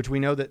out, which we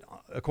know that,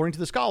 according to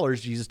the scholars,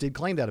 Jesus did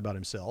claim that about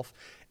himself,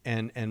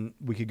 and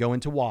we could go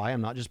into why. I'm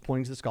not just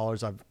pointing to the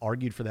scholars. I've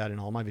argued for that in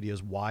all my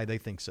videos, why they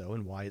think so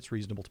and why it's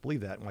reasonable to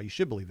believe that and why you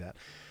should believe that.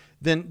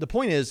 Then the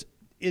point is,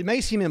 it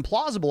may seem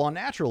implausible on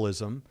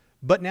naturalism,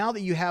 but now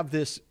that you have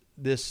this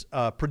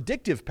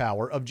predictive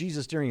power of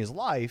Jesus during his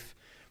life,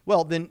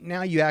 well, then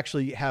now you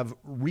actually have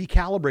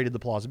recalibrated the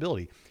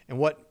plausibility. And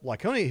what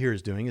Laconia here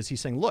is doing is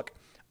he's saying, look,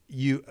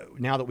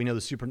 now that we know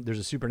there's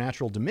a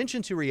supernatural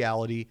dimension to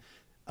reality,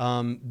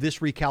 this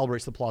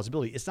recalibrates the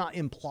plausibility. It's not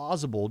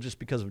implausible just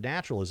because of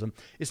naturalism.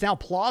 It's now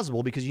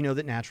plausible because you know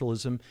that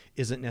naturalism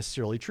isn't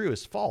necessarily true.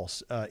 It's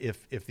false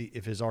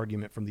if his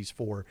argument from these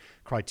four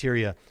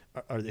criteria,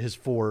 or his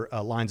four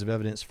lines of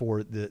evidence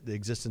for the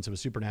existence of a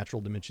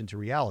supernatural dimension to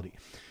reality.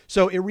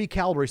 So it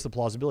recalibrates the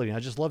plausibility. And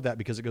I just love that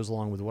because it goes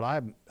along with what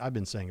I've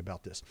been saying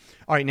about this.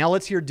 All right, now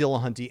let's hear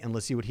Dillahunty and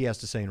let's see what he has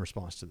to say in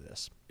response to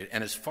this.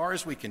 And as far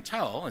as we can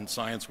tell, and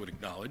science would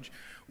acknowledge,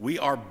 we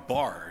are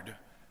barred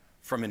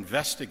from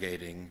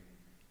investigating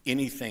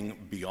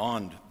anything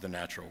beyond the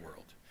natural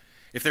world.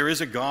 If there is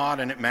a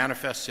God and it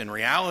manifests in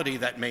reality,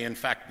 that may in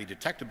fact be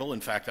detectable. In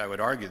fact, I would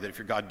argue that if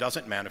your God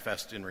doesn't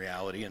manifest in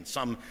reality in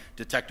some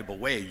detectable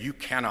way, you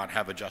cannot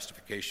have a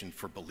justification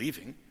for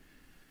believing.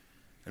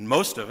 And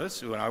most of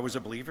us, when I was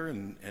a believer,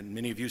 and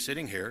many of you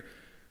sitting here,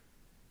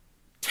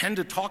 tend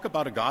to talk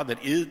about a God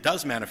that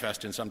does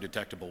manifest in some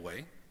detectable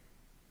way.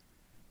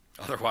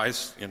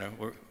 Otherwise,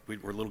 we're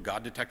little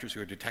God detectors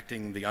who are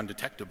detecting the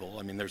undetectable.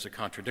 I mean, there's a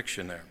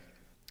contradiction there.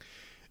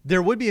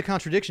 There would be a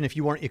contradiction if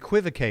you weren't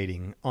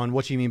equivocating on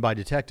what you mean by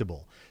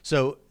detectable.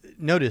 So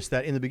notice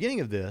that in the beginning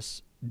of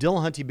this,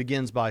 Dillahunty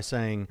begins by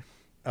saying,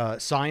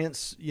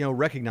 science,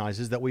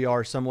 recognizes that we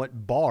are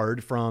somewhat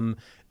barred from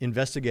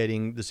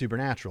investigating the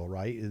supernatural,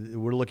 right?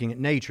 We're looking at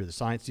nature. The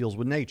science deals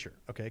with nature.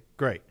 Okay,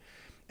 great.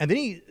 And then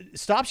he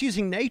stops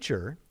using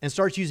nature and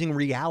starts using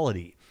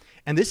reality.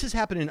 And this has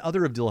happened in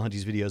other of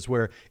Dillahunty's videos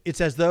where it's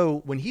as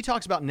though when he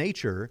talks about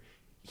nature,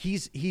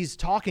 he's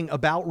talking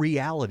about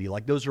reality,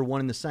 like those are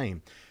one and the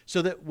same.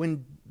 So that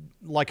when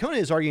Licona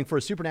is arguing for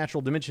a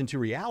supernatural dimension to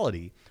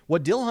reality,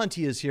 what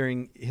Dillahunty is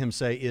hearing him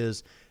say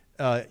is,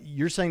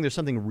 you're saying there's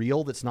something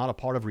real that's not a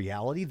part of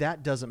reality?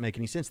 That doesn't make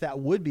any sense. That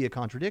would be a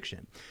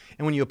contradiction.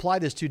 And when you apply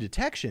this to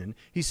detection,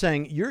 he's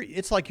saying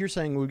it's like you're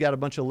saying we've got a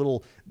bunch of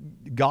little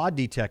God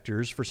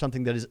detectors for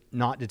something that is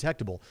not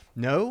detectable.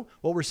 No,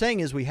 what we're saying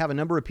is we have a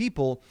number of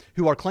people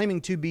who are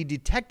claiming to be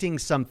detecting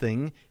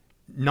something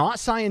not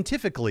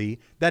scientifically,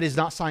 that is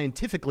not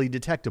scientifically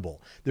detectable.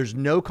 There's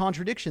no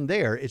contradiction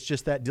there. It's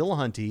just that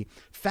Dillahunty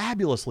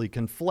fabulously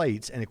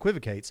conflates and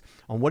equivocates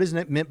on what is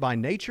meant by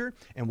nature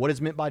and what is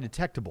meant by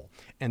detectable.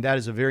 And that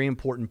is a very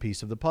important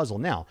piece of the puzzle.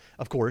 Now,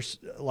 of course,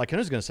 like I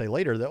was going to say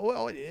later, that,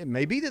 well, it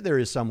may be that there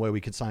is some way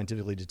we could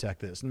scientifically detect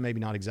this, and maybe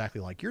not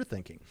exactly like you're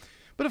thinking.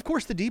 But of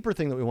course, the deeper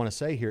thing that we want to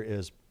say here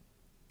is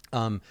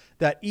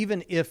that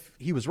even if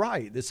he was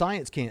right, the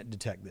science can't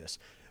detect this.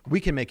 We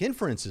can make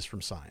inferences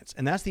from science,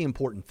 and that's the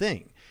important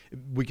thing.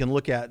 We can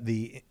look at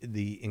the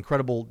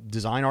incredible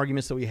design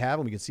arguments that we have,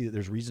 and we can see that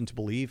there's reason to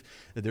believe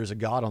that there's a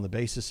God on the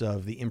basis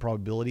of the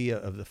improbability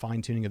of the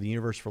fine-tuning of the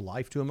universe for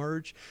life to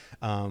emerge,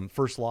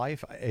 first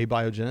life,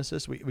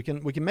 abiogenesis.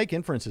 We can make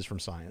inferences from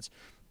science.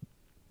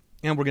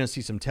 And we're going to see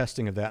some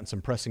testing of that and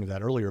some pressing of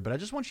that earlier. But I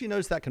just want you to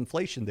notice that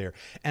conflation there.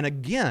 And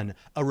again,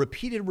 a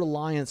repeated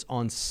reliance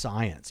on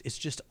science. It's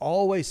just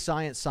always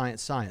science,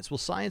 science, science. Well,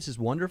 science is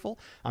wonderful.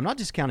 I'm not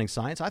discounting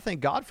science. I thank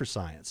God for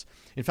science.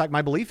 In fact,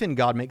 my belief in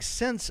God makes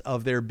sense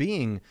of there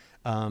being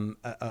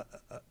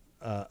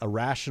a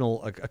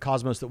rational, a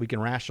cosmos that we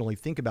can rationally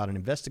think about and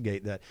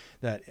investigate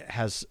that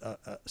has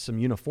some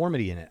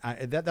uniformity in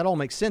it. That all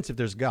makes sense if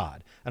there's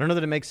God. I don't know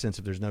that it makes sense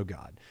if there's no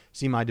God.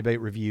 See my debate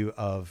review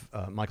of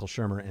Michael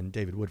Shermer and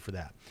David Wood for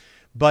that.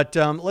 But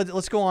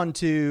let's go on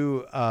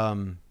to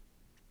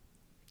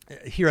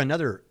hear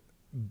another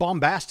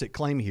bombastic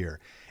claim here.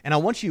 And I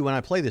want you, when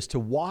I play this, to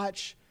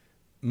watch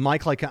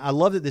Mike Licona. I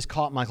love that this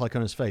caught Mike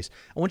Licona's face.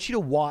 I want you to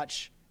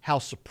watch how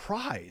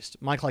surprised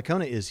Mike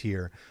Licona is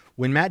here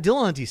when Matt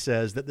Dillahunty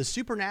says that the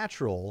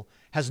supernatural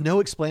has no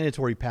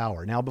explanatory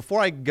power. Now, before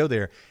I go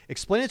there,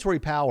 explanatory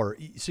power,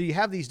 so you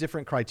have these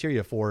different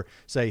criteria for,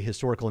 say,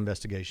 historical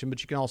investigation,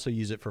 but you can also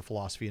use it for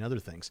philosophy and other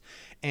things.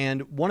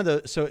 And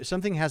so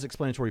something has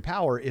explanatory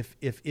power if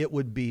it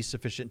would be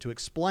sufficient to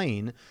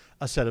explain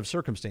a set of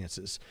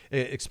circumstances.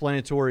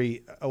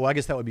 Explanatory, I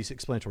guess that would be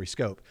explanatory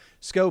scope.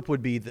 Scope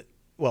would be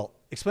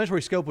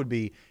explanatory scope would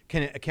be,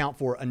 can it account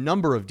for a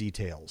number of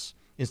details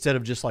instead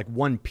of just like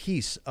one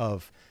piece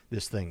of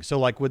this thing? So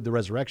like with the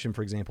resurrection,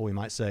 for example, we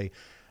might say,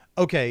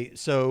 okay,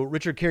 so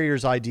Richard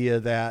Carrier's idea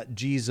that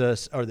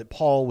Jesus or that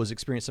Paul was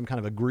experiencing some kind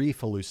of a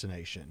grief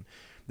hallucination,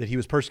 that he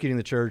was persecuting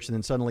the church and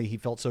then suddenly he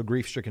felt so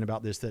grief-stricken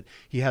about this that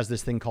he has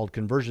this thing called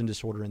conversion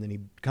disorder and then he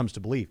comes to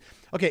believe.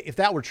 Okay, if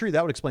that were true,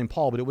 that would explain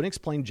Paul, but it wouldn't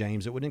explain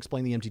James, it wouldn't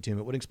explain the empty tomb,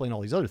 it wouldn't explain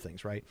all these other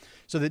things, right?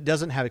 So that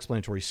doesn't have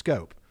explanatory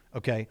scope.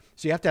 Okay,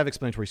 so you have to have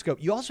explanatory scope.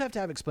 You also have to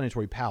have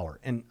explanatory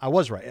power. And I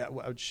was right.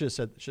 I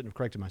shouldn't have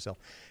corrected myself.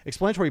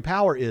 Explanatory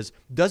power is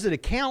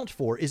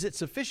it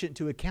sufficient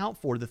to account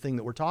for the thing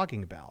that we're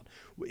talking about?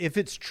 If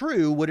it's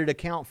true, would it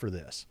account for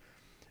this?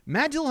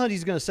 Matt Dillahunty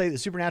is going to say that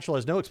supernatural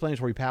has no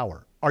explanatory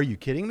power. Are you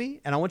kidding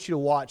me? And I want you to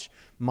watch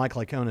Mike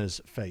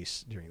Licona's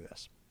face during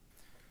this.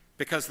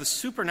 Because the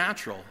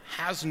supernatural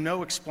has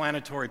no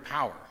explanatory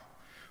power.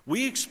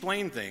 We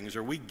explain things,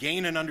 or we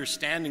gain an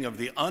understanding of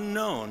the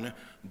unknown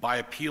by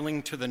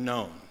appealing to the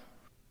known.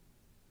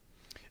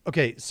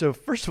 Okay, so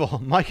first of all,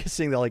 Mike is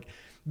saying that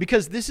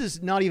because this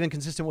is not even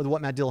consistent with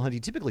what Matt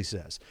Dillahunty typically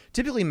says.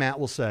 Typically, Matt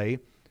will say,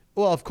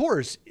 well, of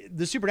course,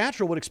 the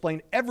supernatural would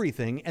explain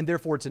everything, and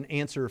therefore it's an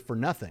answer for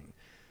nothing.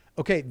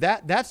 Okay,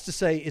 that's to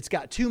say it's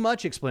got too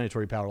much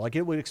explanatory power, like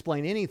it would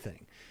explain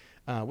anything.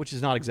 Which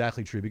is not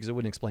exactly true because it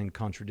wouldn't explain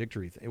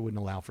it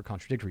wouldn't allow for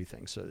contradictory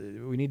things. So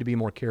we need to be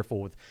more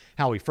careful with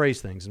how we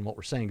phrase things and what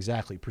we're saying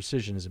exactly.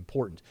 Precision is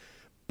important.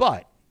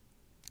 But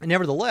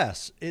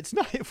nevertheless, it's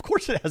not, of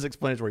course it has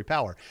explanatory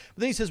power.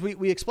 But then he says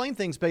we explain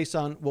things based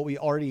on what we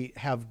already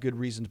have good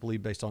reason to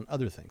believe based on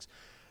other things.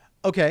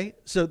 Okay,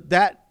 so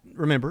that,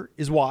 remember,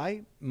 is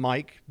why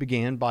Mike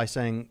began by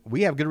saying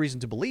we have good reason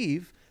to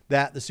believe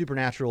that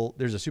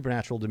there's a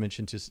supernatural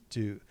dimension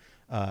to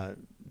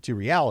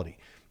reality.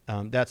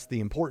 That's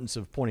the importance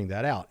of pointing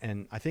that out.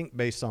 And I think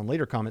based on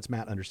later comments,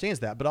 Matt understands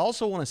that. But I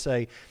also want to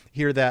say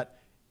here that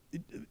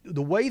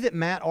the way that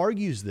Matt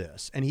argues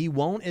this, and he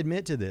won't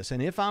admit to this,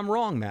 and if I'm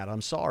wrong, Matt,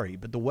 I'm sorry,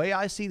 but the way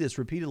I see this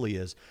repeatedly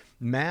is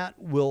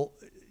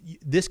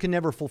this can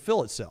never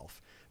fulfill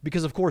itself.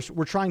 Because, of course,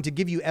 we're trying to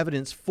give you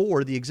evidence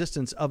for the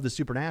existence of the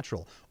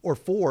supernatural or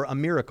for a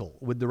miracle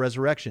with the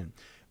resurrection.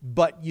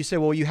 But you say,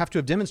 well, you have to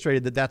have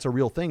demonstrated that that's a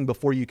real thing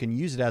before you can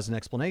use it as an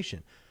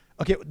explanation.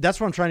 Okay, that's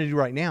what I'm trying to do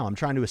right now. I'm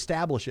trying to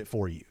establish it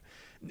for you.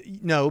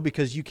 No,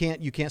 because you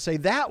can't say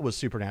that was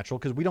supernatural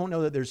because we don't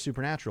know that there's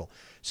supernatural.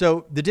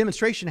 So the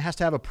demonstration has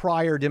to have a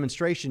prior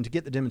demonstration to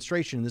get the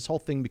demonstration. This whole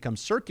thing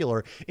becomes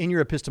circular in your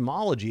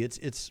epistemology.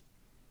 It's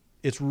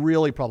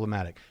really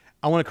problematic.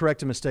 I want to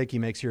correct a mistake he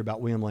makes here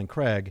about William Lane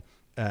Craig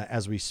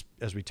as we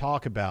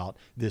talk about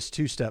this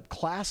two-step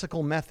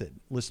classical method.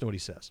 Listen to what he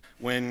says.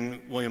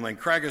 When William Lane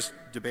Craig has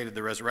debated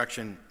the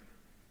resurrection,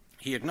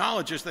 he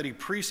acknowledges that he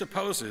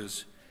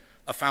presupposes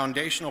a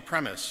foundational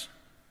premise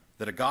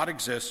that a God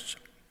exists,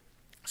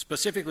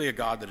 specifically a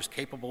God that is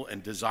capable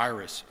and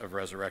desirous of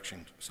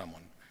resurrecting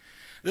someone.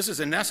 This is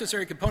a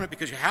necessary component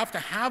because you have to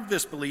have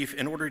this belief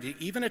in order to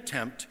even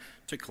attempt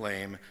to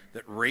claim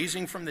that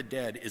raising from the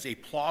dead is a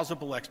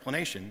plausible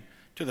explanation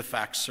to the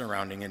facts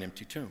surrounding an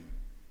empty tomb.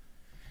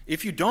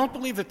 If you don't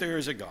believe that there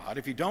is a God,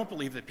 if you don't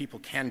believe that people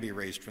can be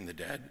raised from the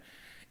dead,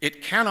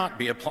 it cannot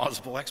be a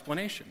plausible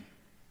explanation.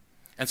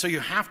 And so you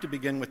have to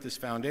begin with this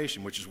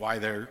foundation, which is why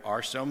there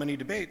are so many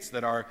debates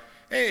that are,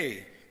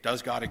 hey,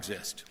 does God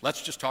exist?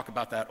 Let's just talk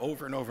about that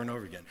over and over and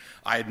over again.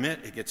 I admit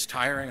it gets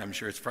tiring. I'm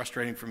sure it's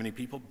frustrating for many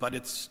people, but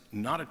it's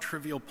not a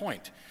trivial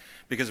point.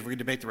 Because if we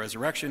debate the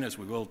resurrection, as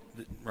we will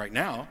right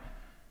now,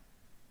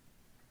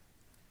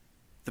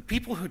 the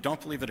people who don't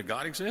believe that a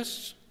God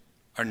exists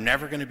are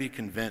never going to be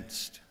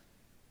convinced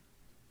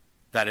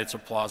that it's a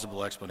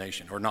plausible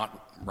explanation, or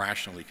not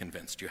rationally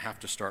convinced. You have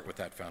to start with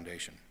that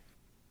foundation.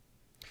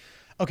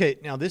 Okay,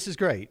 now this is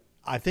great.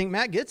 I think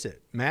Matt gets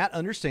it. Matt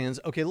understands,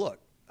 okay, look,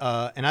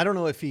 and I don't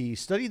know if he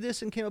studied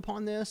this and came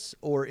upon this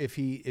or if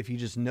he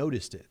just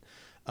noticed it.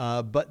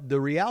 But the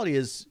reality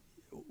is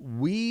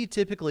we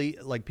typically,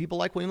 like people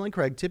like William Lane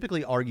Craig,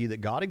 typically argue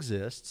that God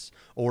exists,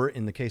 or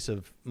in the case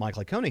of Mike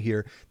Licona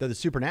here, that the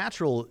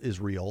supernatural is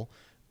real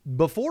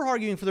before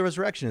arguing for the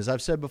resurrection, as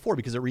I've said before,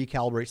 because it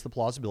recalibrates the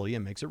plausibility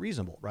and makes it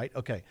reasonable, right?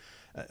 Okay,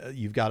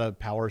 you've got a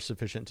power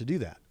sufficient to do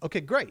that. Okay,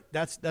 great.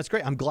 That's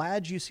great. I'm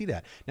glad you see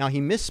that. Now, he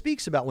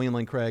misspeaks about William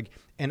Lane Craig,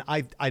 and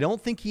I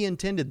don't think he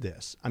intended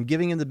this. I'm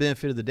giving him the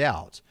benefit of the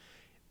doubt.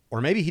 Or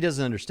maybe he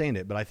doesn't understand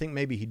it, but I think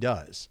maybe he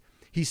does.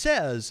 He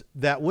says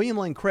that William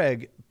Lane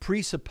Craig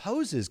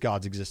presupposes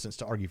God's existence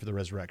to argue for the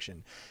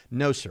resurrection.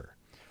 No, sir.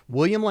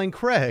 William Lane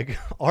Craig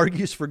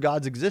argues for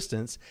God's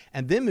existence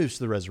and then moves to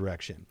the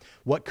resurrection.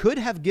 What could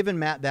have given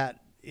Matt that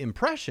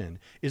impression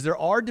is there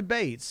are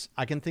debates.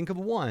 I can think of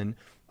one.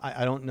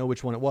 I don't know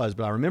which one it was,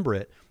 but I remember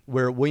it,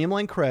 where William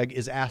Lane Craig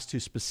is asked to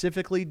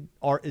specifically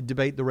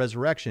debate the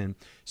resurrection.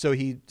 So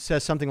he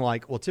says something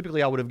like, well,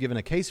 typically I would have given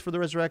a case for the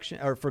resurrection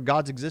or for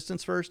God's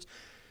existence first.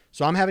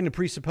 So I'm having to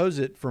presuppose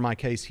it for my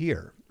case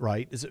here,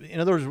 right? In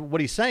other words,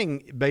 what he's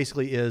saying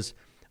basically is,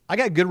 I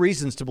got good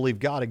reasons to believe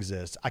God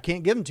exists. I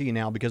can't give them to you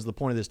now because of the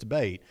point of this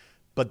debate,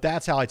 but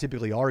that's how I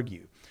typically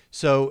argue.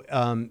 So,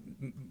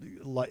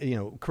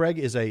 Craig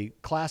is a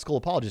classical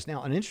apologist.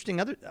 Now, another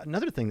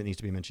thing that needs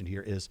to be mentioned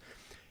here is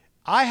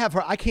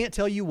I can't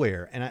tell you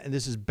where, and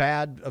this is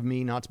bad of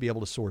me not to be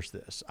able to source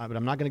this, but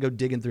I'm not going to go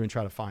digging through and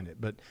try to find it.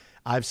 But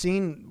I've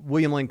seen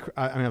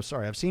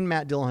I've seen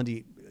Matt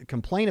Dillahunty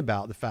complain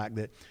about the fact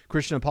that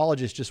Christian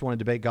apologists just want to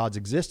debate God's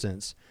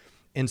existence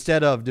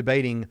instead of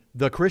debating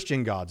the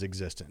Christian God's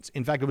existence.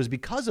 In fact, it was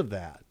because of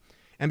that,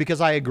 and because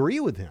I agree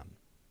with him,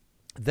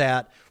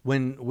 that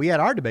when we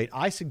had our debate,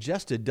 I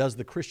suggested, does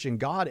the Christian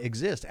God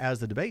exist as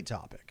the debate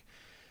topic?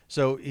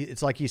 So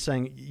it's like he's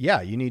saying,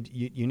 yeah, you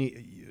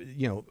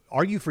need,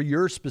 argue for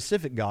your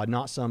specific God,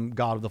 not some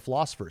God of the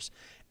philosophers.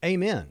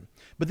 Amen.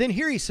 But then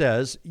here he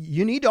says,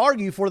 you need to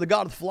argue for the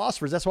God of the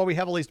philosophers. That's why we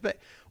have all these debates.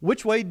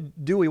 Which way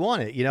do we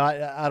want it?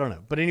 I don't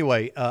know. But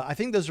anyway, I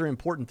think those are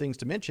important things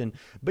to mention.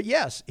 But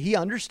yes, he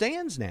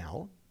understands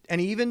now, and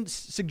he even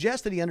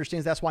suggests that he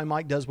understands that's why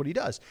Mike does what he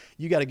does.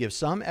 You got to give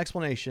some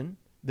explanation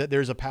that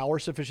there's a power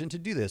sufficient to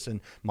do this. And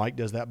Mike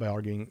does that by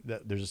arguing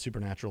that there's a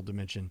supernatural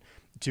dimension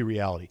to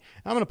reality.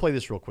 I'm going to play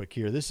this real quick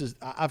here.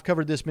 I've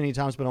covered this many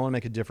times, but I want to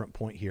make a different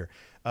point here.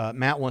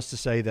 Matt wants to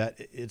say that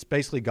it's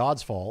basically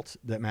God's fault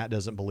that Matt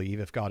doesn't believe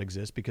if God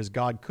exists, because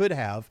God could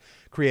have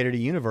created a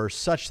universe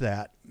such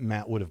that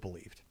Matt would have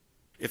believed.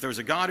 If there was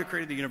a God who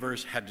created the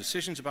universe, had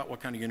decisions about what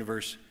kind of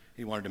universe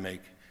he wanted to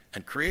make,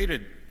 and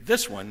created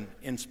this one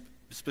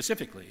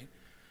specifically,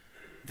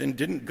 then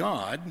didn't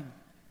God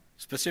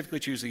specifically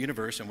choose the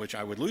universe in which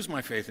I would lose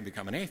my faith and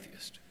become an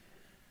atheist?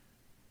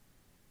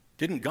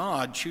 Didn't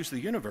God choose the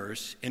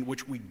universe in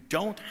which we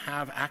don't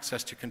have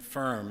access to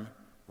confirm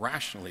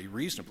rationally,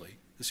 reasonably,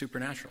 the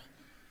supernatural?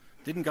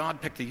 Didn't God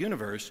pick the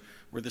universe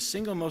where the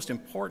single most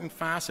important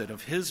facet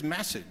of his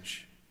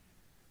message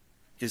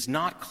is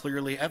not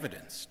clearly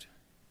evidenced?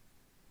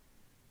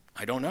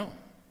 I don't know.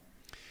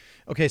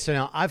 Okay, so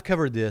now I've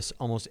covered this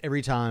almost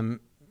every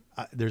time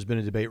there's been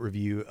a debate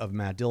review of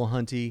Matt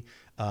Dillahunty.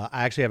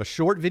 I actually have a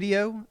short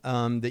video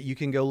that you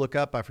can go look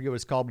up. I forget what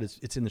it's called, but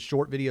it's in the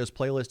short videos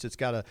playlist. It's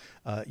got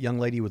a young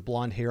lady with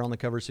blonde hair on the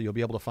cover, so you'll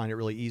be able to find it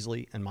really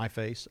easily, and my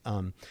face.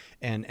 And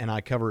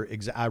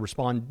I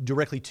respond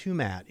directly to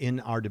Matt in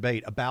our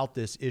debate about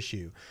this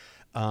issue.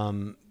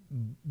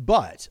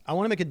 But I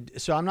want to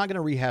so I'm not going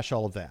to rehash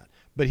all of that.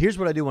 But here's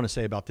what I do want to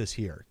say about this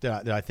here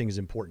that I think is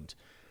important.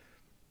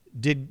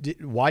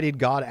 Why did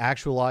God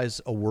actualize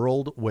a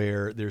world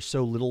where there's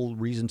so little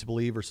reason to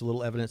believe or so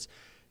little evidence?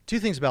 Two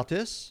things about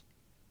this,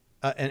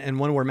 and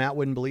one where Matt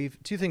wouldn't believe.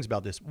 Two things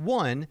about this.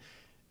 One,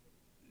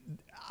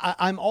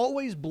 I'm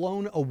always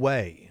blown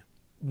away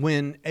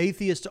when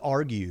atheists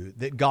argue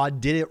that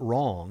God did it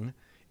wrong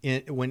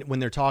when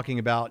they're talking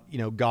about,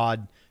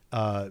 God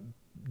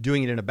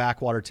doing it in a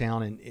backwater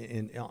town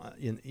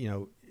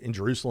in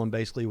Jerusalem,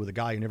 basically, with a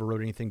guy who never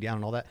wrote anything down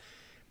and all that.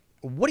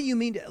 What do you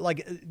mean?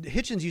 Like,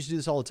 Hitchens used to do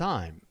this all the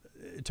time,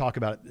 talk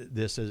about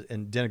this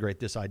and denigrate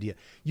this idea.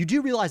 You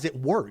do realize it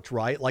worked,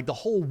 right? Like, the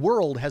whole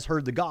world has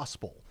heard the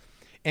gospel.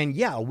 And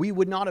yeah, we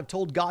would not have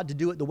told God to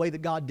do it the way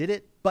that God did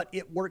it, but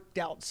it worked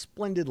out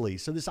splendidly.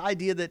 So this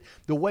idea that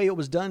the way it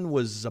was done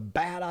was a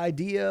bad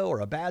idea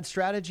or a bad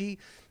strategy,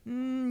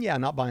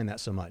 not buying that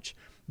so much.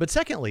 But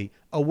secondly,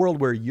 a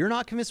world where you're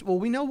not convinced. Well,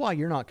 we know why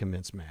you're not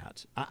convinced,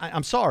 Matt.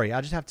 I'm sorry.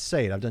 I just have to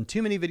say it. I've done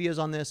too many videos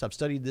on this. I've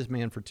studied this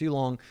man for too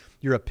long.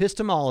 Your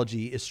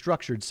epistemology is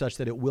structured such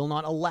that it will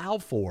not allow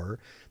for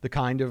the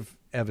kind of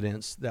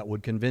evidence that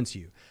would convince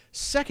you.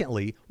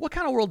 Secondly, what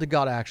kind of world did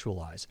God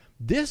actualize?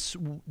 This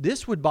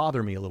would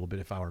bother me a little bit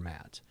if I were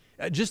Matt.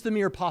 Just the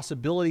mere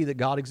possibility that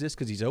God exists,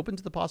 because he's open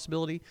to the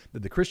possibility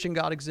that the Christian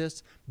God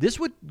exists. This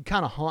would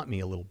kind of haunt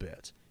me a little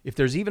bit. If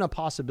there's even a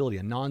possibility,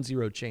 a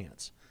non-zero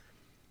chance,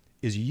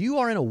 is you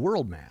are in a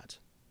world, Matt,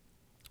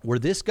 where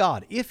this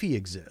God, if he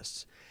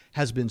exists,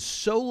 has been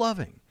so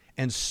loving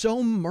and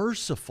so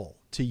merciful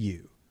to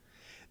you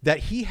that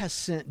he has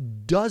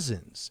sent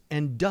dozens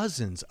and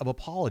dozens of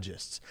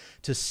apologists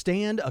to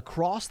stand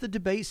across the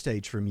debate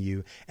stage from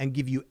you and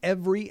give you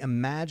every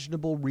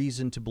imaginable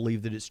reason to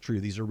believe that it's true.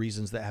 These are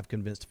reasons that have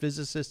convinced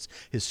physicists,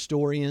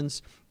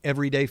 historians,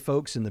 everyday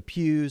folks in the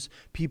pews,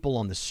 people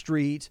on the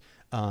street,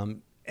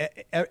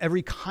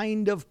 every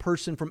kind of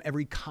person from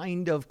every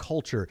kind of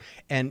culture.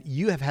 And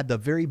you have had the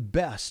very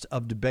best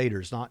of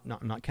debaters, not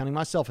counting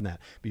myself in that,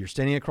 but you're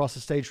standing across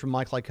the stage from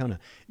Mike Licona.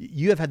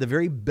 You have had the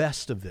very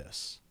best of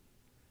this.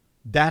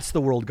 That's the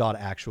world God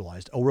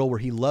actualized, a world where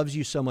he loves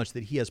you so much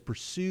that he has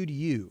pursued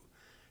you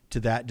to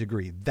that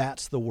degree.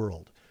 That's the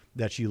world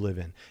that you live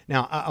in.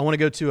 Now, I want to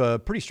go to a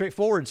pretty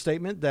straightforward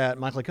statement that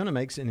Mike Licona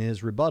makes in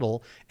his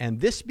rebuttal, and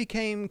this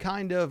became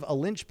kind of a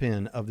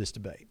linchpin of this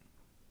debate.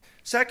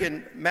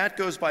 Second, Matt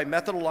goes by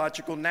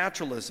methodological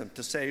naturalism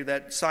to say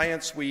that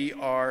science, we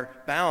are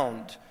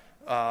bound,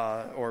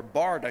 or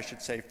barred, I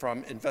should say,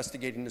 from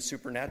investigating the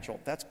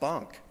supernatural. That's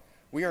bunk.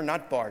 We are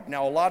not barred.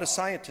 Now, a lot of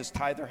scientists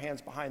tie their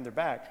hands behind their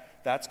back.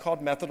 That's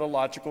called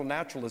methodological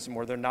naturalism,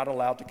 where they're not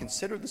allowed to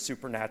consider the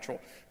supernatural.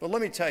 But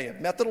let me tell you,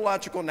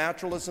 methodological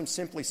naturalism,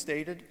 simply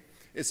stated,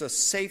 is a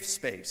safe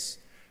space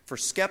for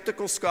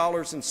skeptical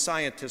scholars and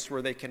scientists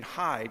where they can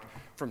hide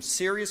from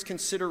serious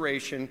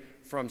consideration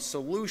from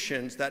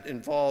solutions that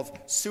involve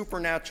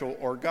supernatural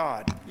or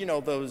God. You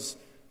know, those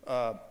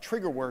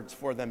trigger words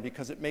for them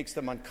because it makes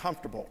them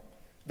uncomfortable.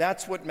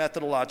 That's what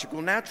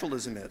methodological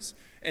naturalism is.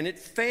 And it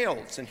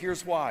fails, and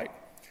here's why.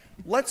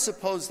 Let's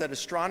suppose that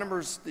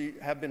astronomers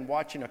have been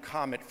watching a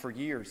comet for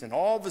years, and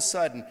all of a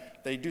sudden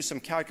they do some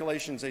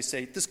calculations. They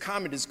say, this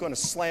comet is going to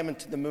slam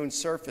into the moon's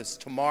surface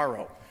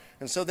tomorrow.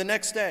 And so the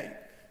next day,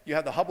 you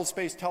have the Hubble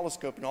Space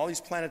Telescope and all these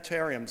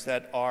planetariums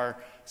that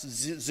are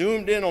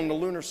zoomed in on the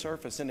lunar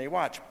surface, and they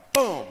watch,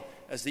 boom,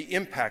 as the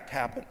impact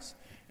happens.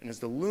 And as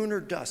the lunar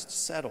dust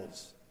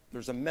settles,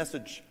 there's a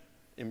message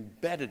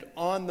embedded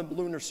on the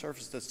lunar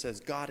surface that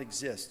says God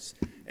exists,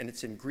 and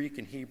it's in Greek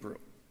and Hebrew.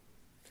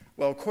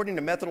 Well, according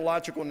to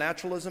methodological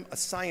naturalism, a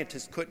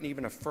scientist couldn't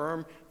even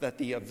affirm that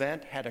the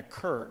event had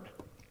occurred.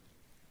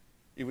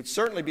 It would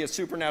certainly be a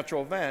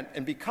supernatural event,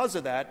 and because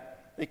of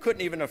that, they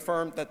couldn't even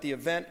affirm that the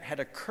event had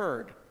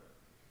occurred.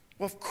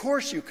 Well, of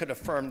course you could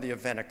affirm the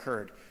event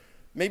occurred.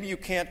 Maybe you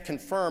can't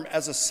confirm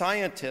as a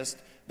scientist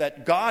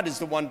that God is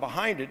the one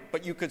behind it,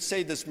 but you could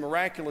say this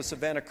miraculous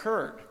event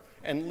occurred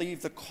and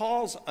leave the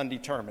cause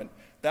undetermined.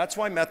 That's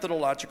why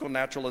methodological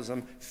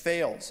naturalism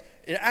fails.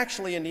 It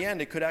actually, in the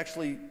end, it could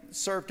actually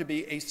serve to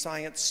be a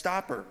science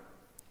stopper.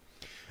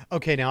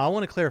 Okay, now I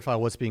want to clarify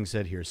what's being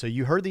said here. So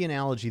you heard the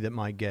analogy that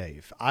Mike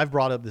gave. I've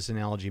brought up this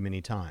analogy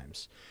many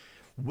times.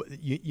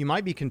 You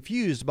might be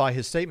confused by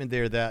his statement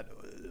there that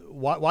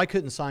why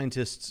couldn't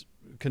scientists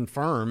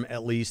confirm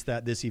at least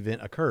that this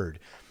event occurred?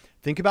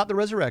 Think about the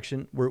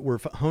resurrection. We're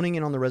honing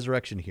in on the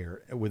resurrection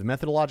here with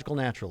methodological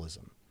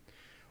naturalism.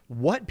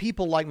 What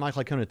people like Mike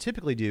Licona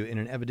typically do in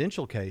an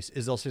evidential case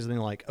is they'll say something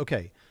like,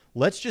 okay,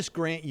 let's just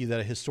grant you that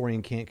a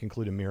historian can't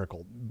conclude a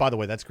miracle. By the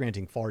way, that's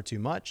granting far too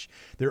much.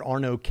 There are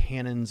no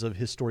canons of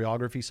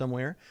historiography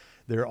somewhere.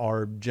 There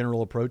are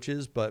general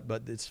approaches, but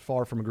it's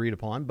far from agreed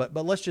upon. But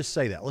let's just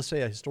say that. Let's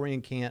say a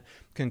historian can't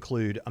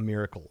conclude a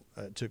miracle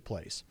took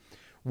place.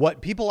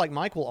 What people like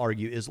Mike will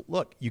argue is,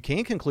 look, you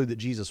can conclude that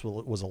Jesus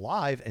was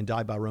alive and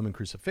died by Roman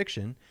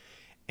crucifixion,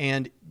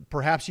 and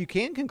perhaps you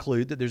can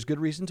conclude that there's good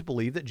reason to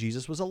believe that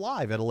Jesus was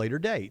alive at a later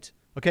date.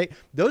 Okay,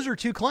 those are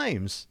two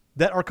claims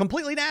that are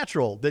completely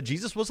natural, that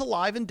Jesus was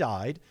alive and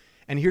died,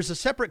 And here's a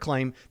separate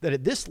claim that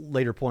at this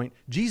later point,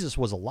 Jesus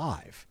was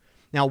alive.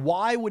 Now,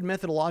 why would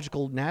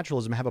methodological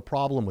naturalism have a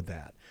problem with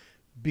that?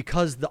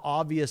 Because the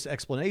obvious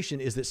explanation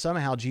is that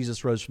somehow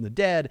Jesus rose from the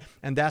dead,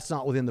 and that's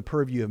not within the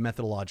purview of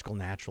methodological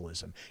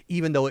naturalism,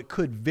 even though it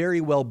could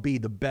very well be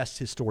the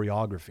best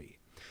historiography.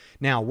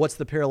 Now, what's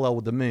the parallel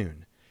with the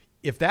moon?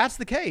 If that's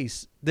the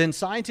case, then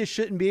scientists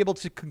shouldn't be able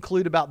to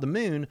conclude about the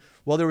moon.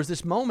 Well, there was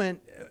this moment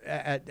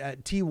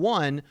at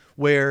T1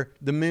 where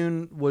the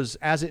moon was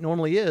as it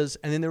normally is,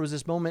 and then there was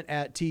this moment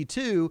at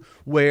T2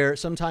 where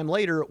sometime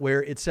later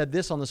where it said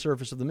this on the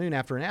surface of the moon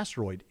after an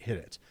asteroid hit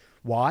it.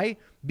 Why?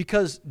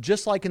 Because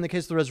just like in the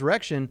case of the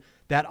resurrection,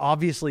 that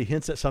obviously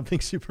hints at something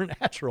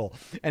supernatural.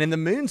 And in the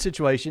moon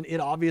situation, it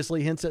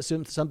obviously hints at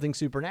something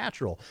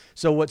supernatural.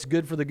 So what's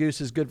good for the goose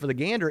is good for the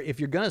gander.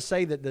 If you're going to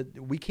say that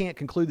we can't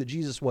conclude that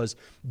Jesus was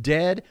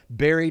dead,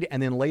 buried,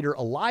 and then later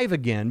alive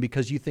again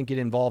because you think it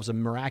involves a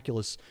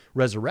miraculous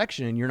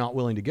resurrection and you're not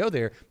willing to go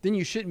there, then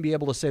you shouldn't be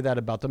able to say that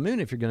about the moon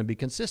if you're going to be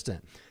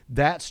consistent.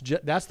 That's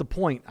the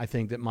point, I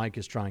think, that Mike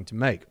is trying to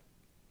make.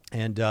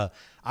 And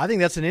I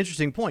think that's an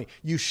interesting point.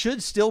 You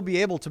should still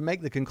be able to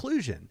make the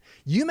conclusion.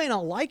 You may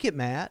not like it,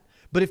 Matt,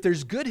 but if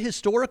there's good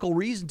historical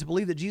reason to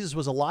believe that Jesus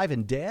was alive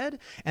and dead,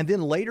 and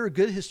then later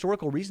good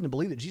historical reason to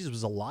believe that Jesus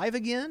was alive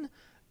again,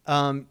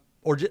 or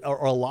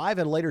alive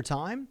at a later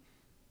time,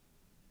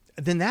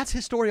 then that's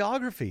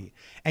historiography.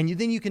 And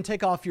then you can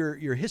take off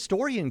your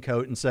historian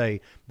coat and say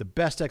the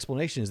best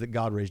explanation is that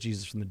God raised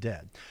Jesus from the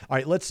dead. All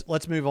right,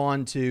 let's move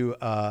on to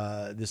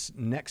this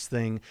next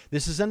thing.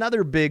 This is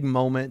another big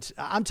moment.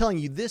 I'm telling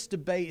you, this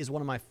debate is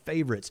one of my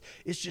favorites.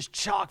 It's just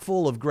chock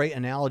full of great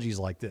analogies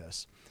like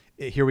this.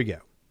 Here we go.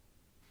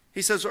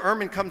 He says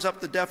Ehrman comes up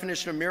with the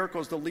definition of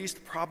miracle as the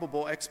least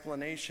probable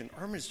explanation.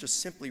 Ehrman is just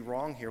simply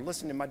wrong here.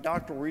 Listen, in my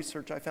doctoral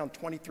research, I found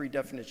 23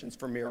 definitions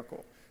for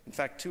miracle. In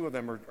fact, 2 of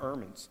them are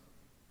Ehrman's,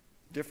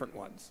 different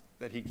ones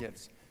that he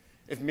gives.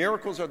 If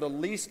miracles are the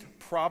least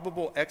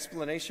probable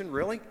explanation,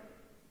 really?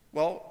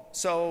 Well,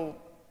 so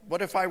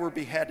what if I were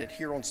beheaded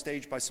here on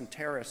stage by some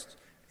terrorists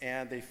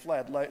and they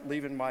fled,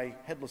 leaving my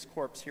headless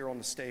corpse here on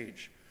the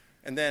stage?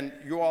 And then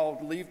you all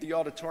leave the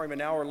auditorium,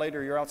 an hour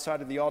later you're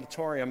outside of the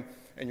auditorium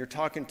and you're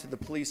talking to the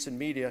police and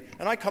media,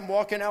 and I come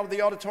walking out of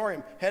the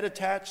auditorium, head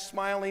attached,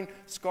 smiling,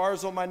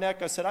 scars on my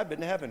neck. I said, I've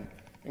been to heaven.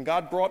 And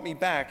God brought me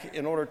back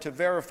in order to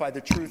verify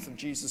the truth of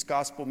Jesus'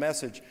 gospel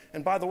message.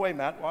 And by the way,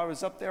 Matt, while I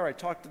was up there, I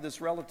talked to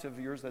this relative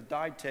of yours that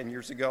died 10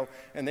 years ago,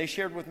 and they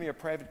shared with me a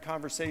private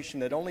conversation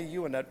that only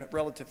you and that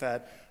relative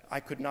had. I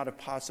could not have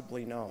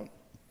possibly known.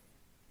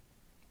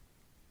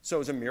 So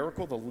is a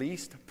miracle the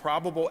least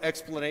probable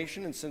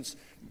explanation? And since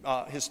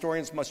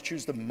historians must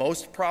choose the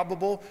most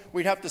probable,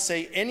 we'd have to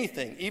say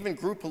anything, even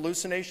group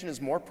hallucination,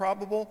 is more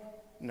probable?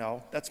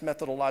 No, that's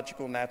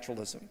methodological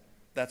naturalism.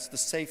 That's the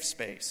safe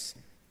space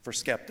for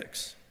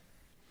skeptics.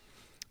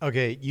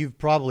 Okay, you've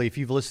probably, if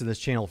you've listened to this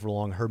channel for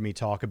long, heard me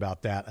talk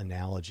about that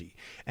analogy.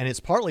 And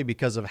it's partly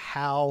because of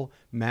how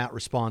Matt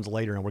responds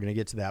later, and we're going to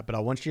get to that. But I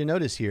want you to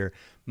notice here,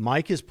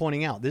 Mike is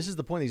pointing out, this is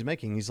the point he's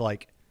making. He's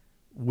like,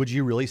 would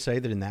you really say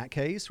that in that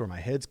case where my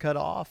head's cut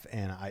off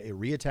and it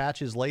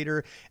reattaches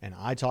later and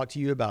I talk to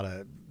you about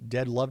a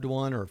dead loved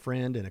one or a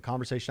friend and a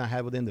conversation I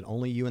had with them that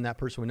only you and that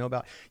person would know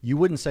about, you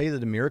wouldn't say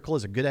that a miracle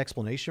is a good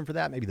explanation for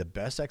that, maybe the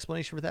best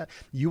explanation for that?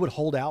 You would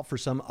hold out for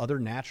some other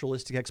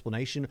naturalistic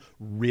explanation?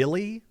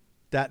 Really?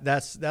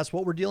 That's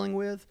what we're dealing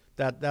with?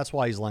 That's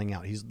why he's laying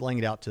out. He's laying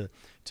it out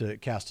to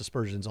cast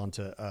aspersions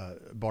onto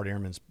Bart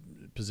Ehrman's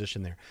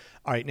position there.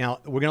 All right, now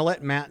we're going to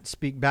let Matt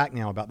speak back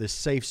now about this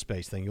safe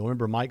space thing. You'll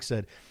remember Mike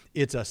said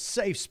it's a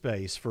safe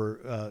space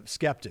for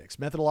skeptics.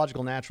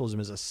 Methodological naturalism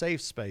is a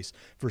safe space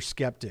for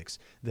skeptics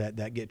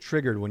that get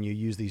triggered when you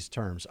use these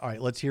terms. All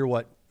right, let's hear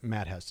what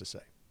Matt has to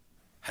say.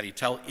 How do you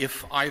tell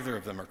if either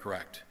of them are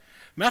correct?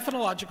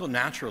 Methodological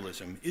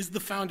naturalism is the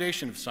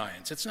foundation of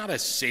science. It's not a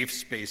safe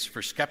space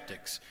for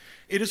skeptics.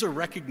 It is a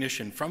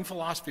recognition from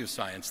philosophy of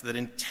science that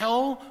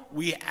until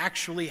we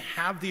actually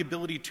have the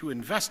ability to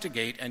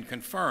investigate and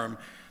confirm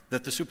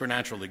that the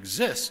supernatural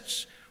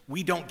exists,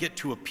 we don't get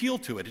to appeal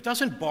to it. It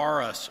doesn't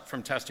bar us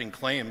from testing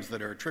claims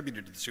that are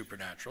attributed to the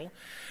supernatural.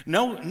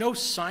 No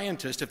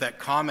scientist, if that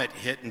comet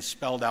hit and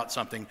spelled out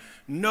something,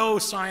 no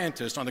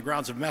scientist on the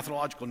grounds of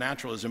methodological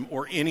naturalism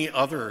or any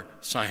other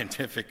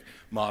scientific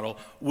model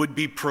would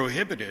be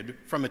prohibited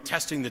from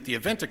attesting that the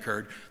event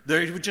occurred.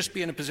 They would just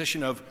be in a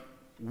position of,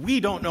 we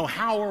don't know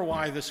how or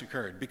why this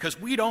occurred because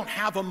we don't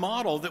have a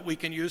model that we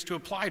can use to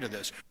apply to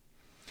this.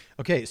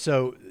 Okay,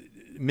 so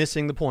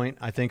missing the point,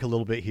 I think, a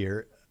little bit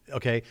here.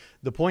 Okay,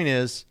 the point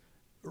is,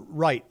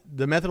 right,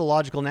 the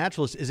methodological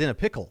naturalist is in a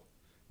pickle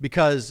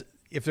because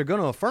if they're going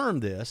to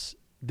affirm this,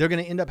 they're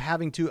going to end up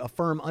having to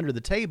affirm under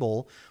the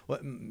table.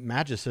 What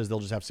Matt just says, they'll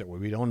just have to say, well,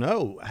 we don't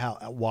know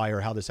why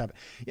or how this happened.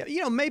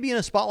 You know, maybe in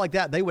a spot like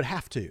that, they would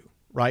have to,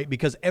 right?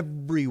 Because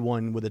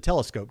everyone with a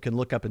telescope can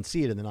look up and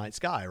see it in the night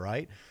sky,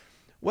 right?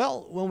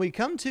 Well, when we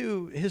come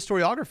to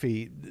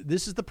historiography,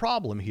 this is the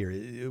problem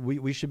here.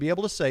 We should be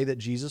able to say that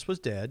Jesus was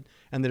dead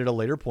and that at a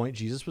later point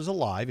Jesus was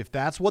alive, if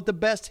that's what the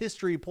best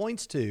history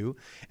points to,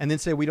 and then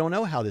say we don't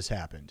know how this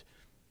happened.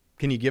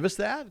 Can you give us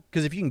that?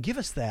 Because if you can give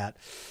us that,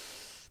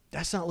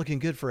 that's not looking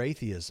good for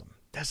atheism.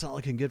 That's not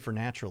looking good for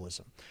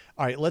naturalism.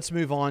 All right, let's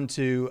move on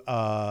to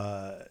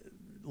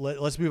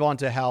let's move on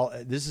to how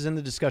this is in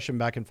the discussion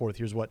back and forth.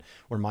 Here's where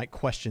Mike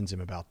questions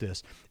him about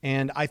this.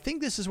 And I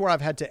think this is where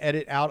I've had to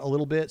edit out a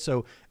little bit.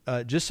 So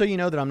just so you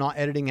know that I'm not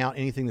editing out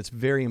anything that's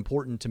very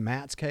important to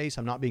Matt's case.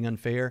 I'm not being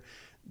unfair.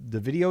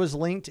 The video is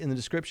linked in the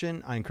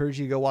description. I encourage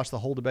you to go watch the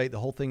whole debate. The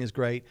whole thing is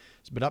great,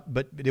 but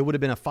it would have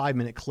been a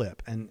 5-minute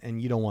clip,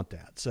 and you don't want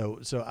that. So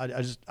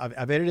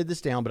I've edited this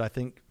down, but I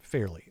think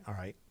fairly. All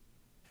right.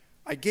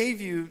 I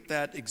gave you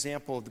that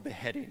example of the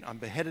beheading. I'm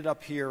beheaded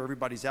up here.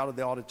 Everybody's out of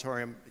the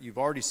auditorium. You've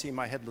already seen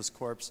my headless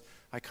corpse.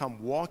 I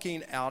come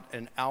walking out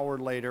an hour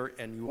later,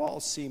 and you all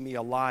see me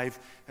alive,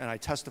 and I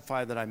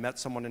testify that I met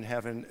someone in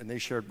heaven, and they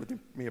shared with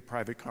me a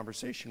private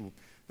conversation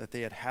that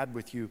they had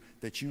with you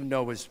that you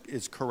know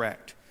is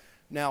correct.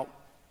 Now,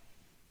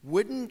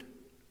 wouldn't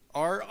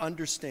our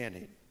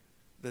understanding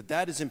that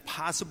that is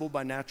impossible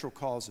by natural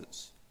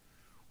causes,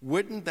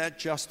 wouldn't that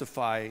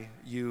justify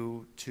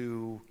you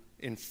to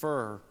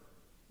infer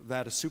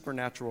that a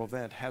supernatural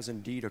event has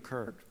indeed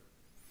occurred?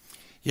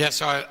 Yes,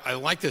 so I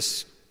like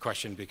this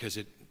question because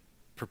it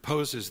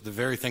proposes the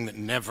very thing that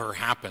never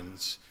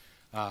happens.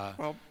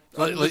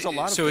 There's a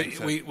lot of things.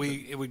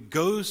 It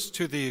goes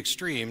to the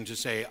extreme to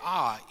say,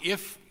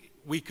 if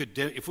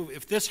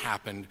this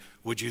happened,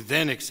 would you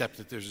then accept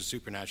that there's a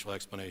supernatural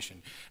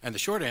explanation? And the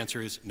short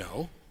answer is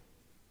no.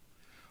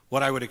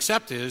 What I would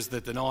accept is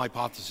that the null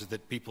hypothesis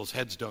that people's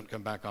heads don't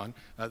come back on,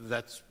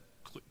 that's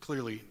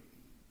clearly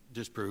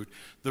disproved.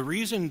 The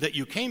reason that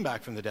you came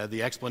back from the dead,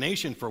 the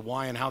explanation for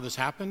why and how this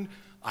happened,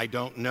 I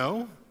don't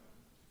know.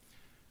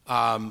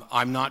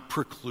 I'm not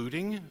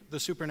precluding the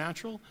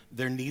supernatural.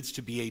 There needs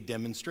to be a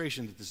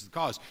demonstration that this is the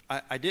cause.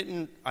 I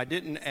didn't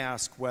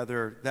ask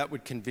whether that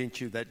would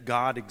convince you that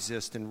God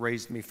exists and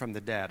raised me from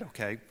the dead,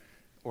 okay?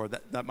 Or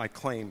that my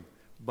claim.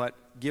 But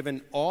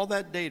given all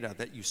that data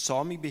that you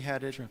saw me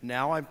beheaded, sure.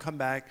 Now I've come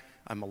back,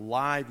 I'm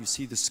alive, you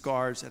see the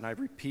scars, and I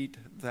repeat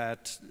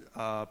that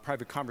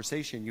private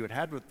conversation you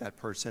had with that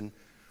person,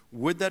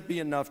 would that be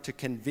enough to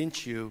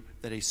convince you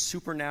that a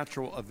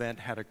supernatural event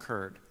had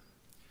occurred?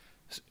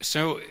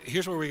 So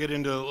here's where we get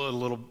into a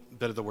little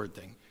bit of the word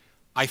thing.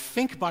 I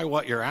think by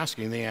what you're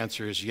asking, the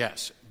answer is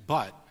yes.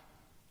 But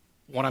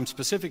what I'm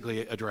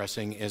specifically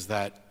addressing is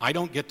that I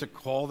don't get to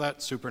call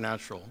that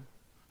supernatural.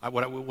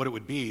 What it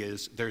would be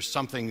is there's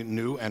something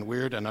new and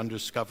weird and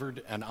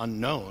undiscovered and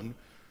unknown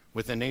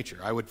within nature.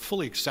 I would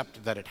fully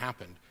accept that it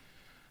happened.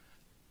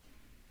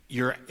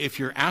 If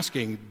you're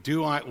asking,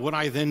 would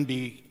I then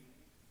be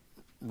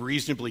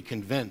reasonably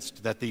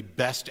convinced that the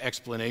best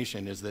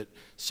explanation is that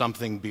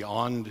something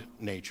beyond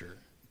nature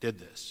did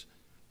this?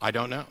 I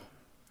don't know.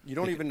 You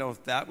don't even know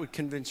if that would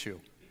convince you.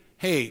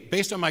 Hey,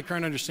 based on my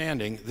current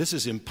understanding, this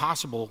is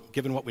impossible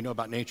given what we know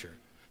about nature.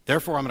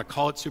 Therefore, I'm going to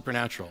call it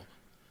supernatural.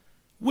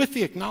 With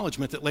the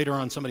acknowledgement that later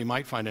on somebody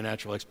might find a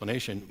natural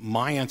explanation,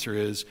 my answer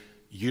is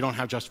you don't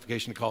have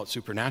justification to call it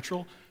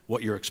supernatural.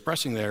 What you're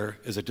expressing there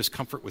is a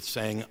discomfort with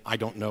saying, I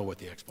don't know what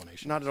the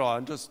explanation is. Not at all.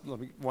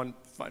 One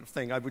final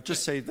thing. I would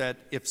just say that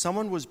if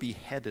someone was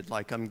beheaded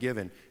like I'm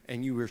given,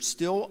 and you were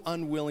still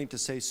unwilling to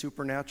say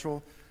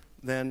supernatural,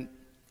 then,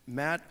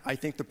 Matt, I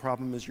think the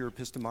problem is your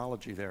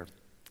epistemology there.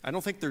 I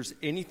don't think there's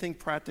anything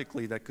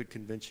practically that could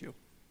convince you.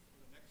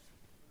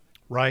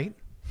 Right?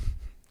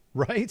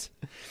 Right?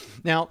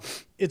 Now,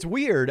 it's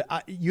weird.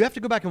 You have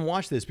to go back and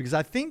watch this because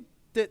I think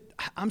that,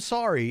 I'm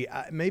sorry,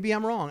 maybe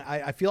I'm wrong.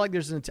 I feel like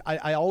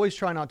I always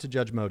try not to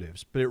judge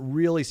motives, but it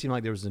really seemed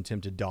like there was an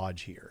attempt to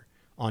dodge here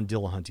on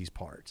Dillahunty's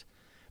part.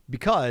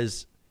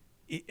 Because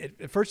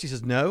at first he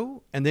says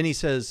no, and then he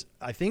says,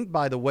 I think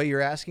by the way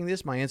you're asking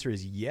this, my answer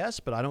is yes,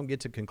 but I don't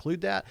get to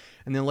conclude that.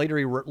 And then later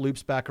he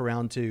loops back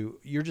around to,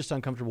 you're just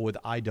uncomfortable with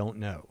I don't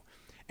know.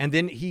 And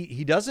then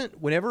he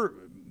doesn't, whenever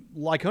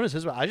Lycona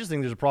says, I just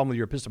think there's a problem with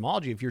your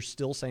epistemology if you're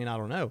still saying I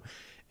don't know.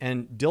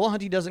 And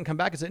Dillahunty doesn't come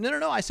back and say,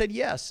 no, I said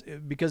yes,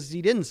 because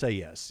he didn't say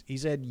yes. He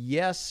said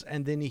yes,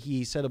 and then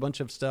he said a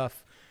bunch of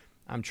stuff.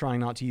 I'm trying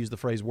not to use the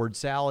phrase word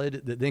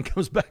salad, that then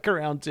comes back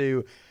around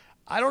to,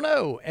 I don't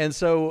know. And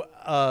so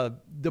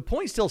the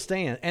point still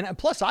stands. And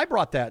plus, I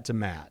brought that to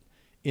Matt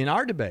in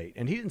our debate,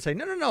 and he didn't say,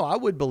 no, I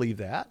would believe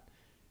that.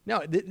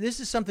 No, this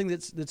is something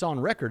that's on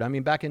record. I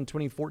mean, back in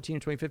 2014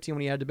 and 2015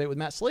 when he had a debate with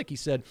Matt Slick, he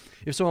said,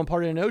 if someone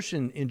parted an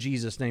ocean in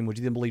Jesus' name, would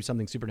you then believe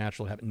something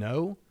supernatural happened?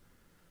 No.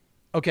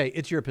 Okay,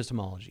 it's your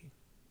epistemology.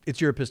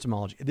 It's your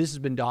epistemology. This has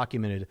been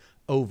documented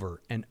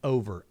over and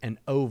over and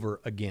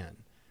over again.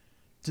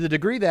 To the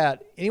degree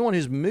that anyone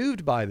who's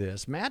moved by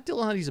this, Matt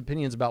Dillahunty's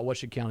opinions about what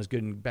should count as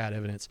good and bad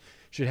evidence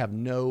should have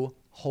no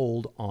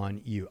hold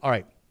on you. All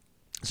right.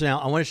 So now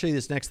I want to show you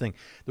this next thing.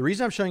 The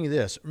reason I'm showing you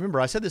this,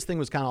 remember I said this thing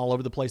was kind of all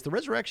over the place. The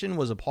resurrection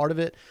was a part of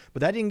it,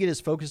 but that didn't get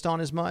as focused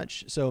on as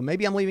much. So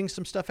maybe I'm leaving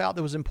some stuff out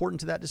that was important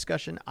to that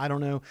discussion. I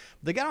don't know.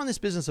 But they got on this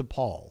business of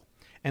Paul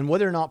and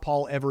whether or not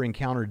Paul ever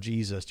encountered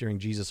Jesus during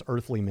Jesus'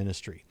 earthly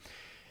ministry.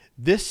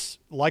 This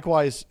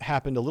likewise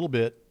happened a little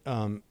bit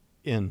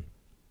in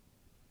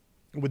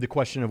with the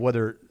question of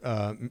whether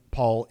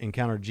Paul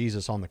encountered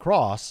Jesus on the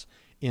cross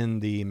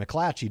in the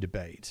McClatchy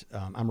debate.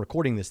 I'm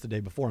recording this the day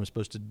before. I'm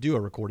supposed to do a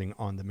recording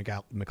on the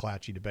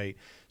McClatchy debate,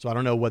 so I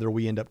don't know whether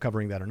we end up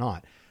covering that or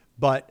not.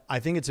 But I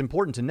think it's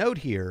important to note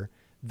here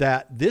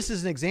that this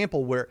is an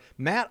example where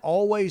Matt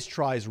always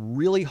tries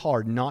really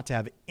hard not to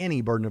have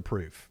any burden of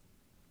proof.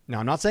 Now,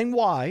 I'm not saying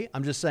why.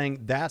 I'm just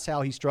saying that's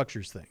how he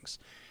structures things.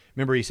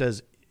 Remember, he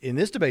says, in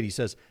this debate, he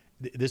says,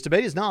 this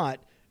debate is not,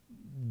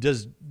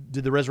 did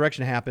the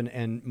resurrection happen?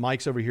 And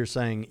Mike's over here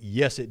saying,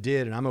 yes, it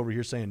did. And I'm over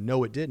here saying,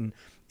 no, it didn't.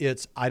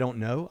 It's, I don't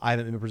know. I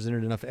haven't been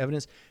presented enough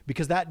evidence,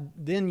 because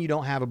then you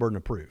don't have a burden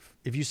of proof.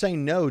 If you say,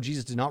 no,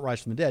 Jesus did not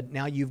rise from the dead,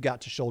 now you've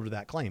got to shoulder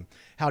that claim.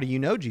 How do you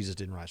know Jesus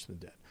didn't rise from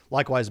the dead?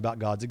 Likewise about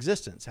God's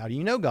existence. How do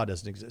you know God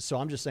doesn't exist? So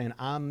I'm just saying,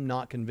 I'm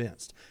not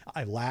convinced.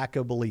 I lack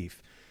a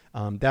belief.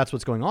 That's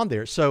what's going on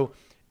there. So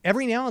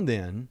every now and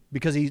then,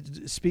 because he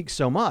speaks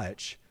so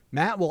much,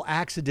 Matt will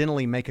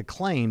accidentally make a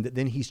claim that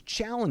then he's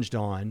challenged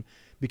on,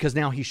 because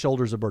now he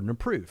shoulders a burden of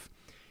proof.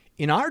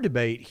 In our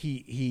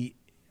debate,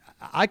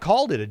 I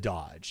called it a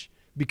dodge,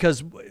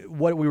 because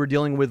what we were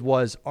dealing with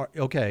was,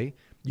 okay,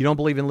 you don't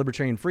believe in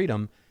libertarian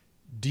freedom.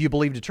 Do you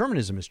believe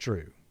determinism is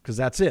true? Because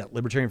that's it,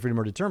 libertarian freedom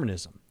or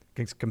determinism.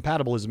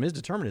 Compatibilism is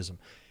determinism.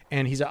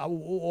 And he's,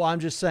 well,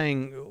 I'm just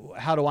saying,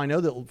 how do I know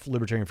that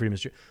libertarian freedom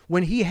is true?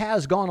 When he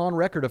has gone on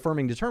record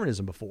affirming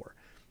determinism before,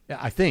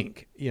 I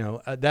think,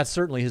 that's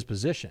certainly his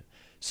position.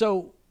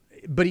 So,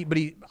 but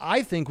he,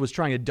 I think, was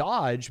trying to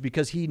dodge,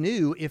 because he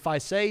knew, if I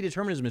say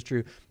determinism is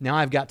true, now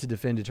I've got to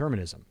defend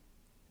determinism.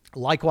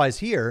 Likewise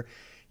here,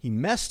 he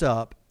messed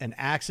up and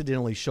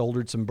accidentally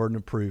shouldered some burden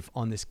of proof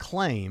on this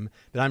claim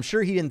that I'm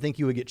sure he didn't think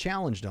he would get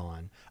challenged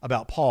on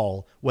about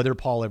Paul, whether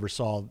Paul ever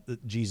saw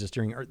Jesus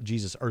during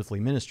Jesus' earthly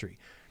ministry.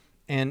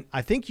 And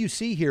I think you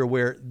see here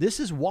where this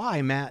is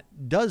why Matt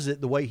does it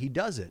the way he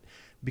does it,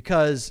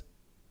 because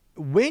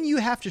when you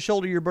have to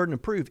shoulder your burden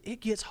of proof, it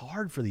gets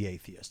hard for the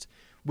atheist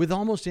with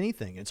almost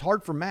anything. It's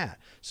hard for Matt.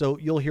 So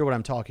you'll hear what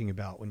I'm talking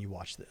about when you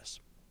watch this.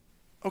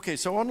 Okay,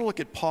 so I want to look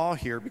at Paul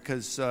here,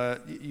 because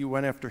you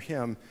went after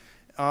him.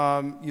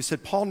 You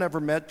said Paul never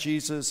met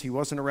Jesus. He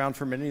wasn't around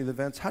for many of the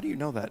events. How do you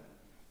know that?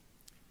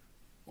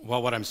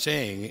 Well, what I'm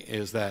saying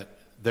is that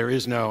there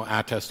is no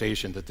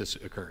attestation that this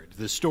occurred.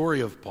 The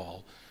story of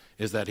Paul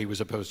is that he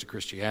was opposed to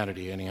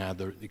Christianity and he had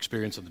the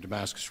experience of the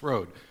Damascus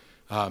Road.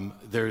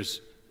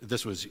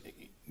 This was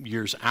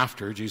years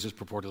after Jesus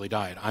purportedly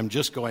died. I'm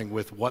just going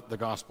with what the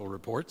gospel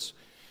reports.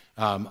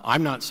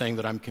 I'm not saying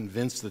that I'm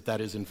convinced that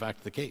that is in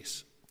fact the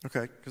case.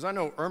 Okay, because I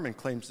know Ehrman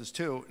claims this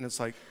too, and it's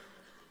like,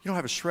 you don't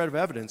have a shred of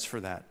evidence for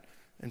that.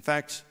 In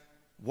fact,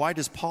 why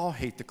does Paul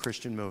hate the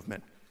Christian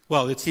movement?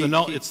 Well, it's the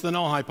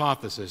null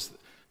hypothesis.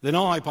 The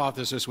null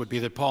hypothesis would be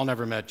that Paul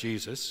never met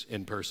Jesus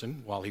in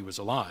person while he was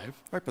alive.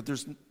 Right, but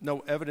there's no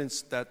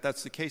evidence that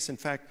that's the case. In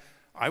fact,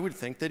 I would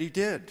think that he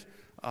did.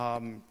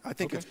 I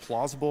think it's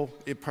plausible,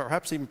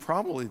 perhaps even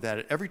probably,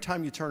 that every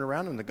time you turn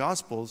around in the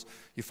Gospels,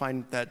 you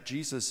find that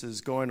Jesus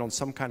is going on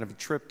some kind of a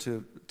trip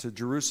to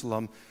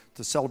Jerusalem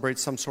to celebrate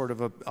some sort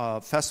of a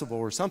festival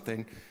or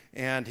something,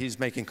 and he's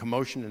making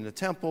commotion in the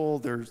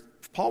temple.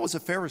 Paul was a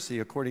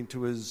Pharisee, according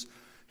to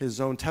his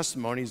own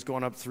testimony. He's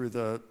going up through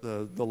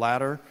the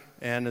ladder,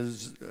 and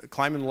is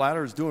climbing the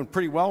ladder, is doing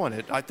pretty well in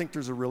it. I think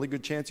there's a really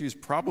good chance he was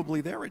probably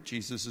there at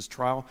Jesus'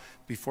 trial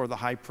before the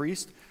high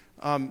priest.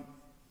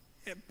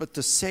 But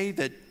to say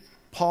that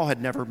Paul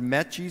had never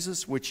met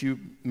Jesus, which you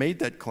made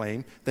that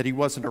claim, that he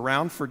wasn't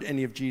around for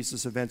any of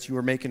Jesus' events, you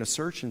were making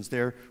assertions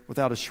there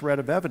without a shred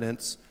of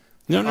evidence.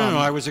 No,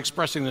 I was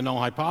expressing the null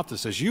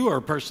hypothesis. You are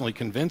personally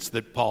convinced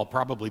that Paul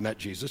probably met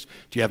Jesus.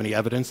 Do you have any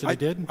evidence that he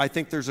did? I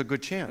think there's a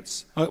good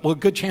chance. Well, a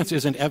good chance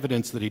isn't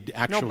evidence that he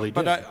actually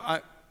did.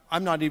 But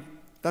I'm not even,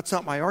 that's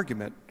not my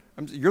argument.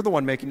 You're the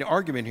one making the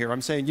argument here.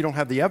 I'm saying you don't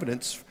have the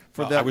evidence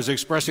for that. I was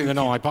expressing the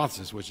null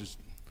hypothesis, which is...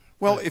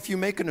 Well, if you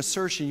make an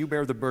assertion, you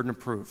bear the burden of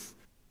proof.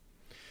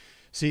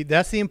 See,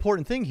 that's the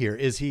important thing here,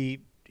 is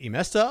he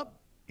messed up,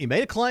 he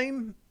made a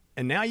claim,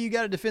 and now you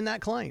got to defend that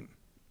claim.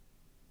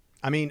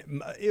 I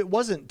mean, it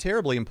wasn't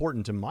terribly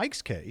important to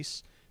Mike's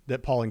case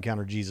that Paul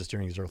encountered Jesus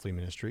during his earthly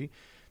ministry.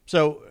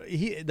 So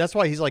that's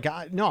why he's like,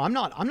 no, I'm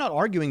not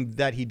arguing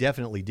that he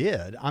definitely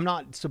did. I'm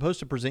not supposed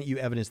to present you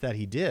evidence that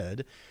he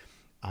did.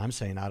 I'm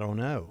saying I don't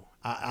know.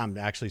 I'm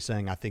actually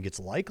saying I think it's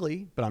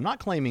likely, but I'm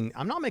not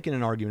making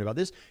an argument about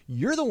this.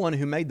 You're the one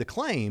who made the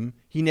claim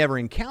he never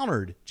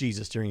encountered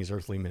Jesus during his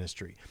earthly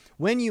ministry.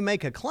 When you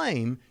make a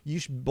claim,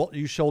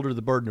 you shoulder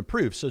the burden of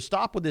proof. So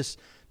stop with this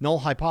null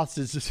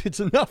hypothesis. It's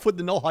enough with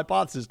the null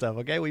hypothesis stuff,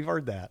 okay? We've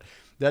heard that.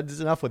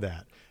 That's enough with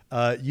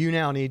that. You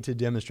now need to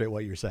demonstrate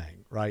what you're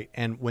saying, right?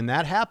 And when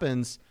that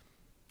happens,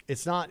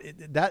 it's not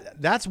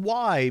that's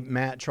why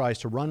Matt tries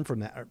to run from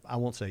that. I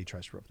won't say he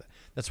tries to run from that.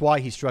 That's why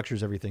he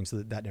structures everything so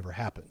that never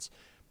happens.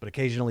 But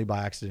occasionally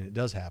by accident it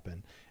does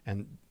happen,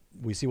 and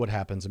we see what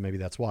happens, and maybe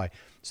that's why.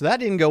 So that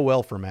didn't go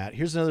well for Matt.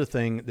 Here's another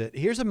thing,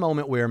 here's a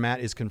moment where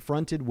Matt is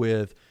confronted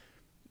with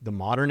the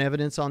modern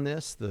evidence on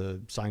this,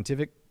 the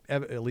scientific,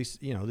 at least,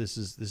 this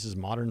is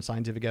modern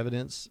scientific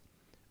evidence.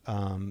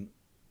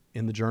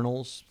 in the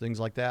journals, things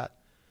like that.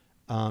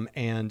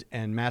 And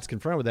Matt's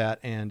confronted with that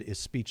and is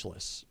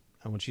speechless.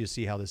 I want you to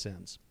see how this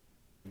ends.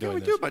 Yeah,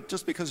 we do, but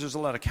just because there's a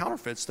lot of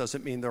counterfeits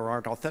doesn't mean there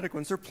aren't authentic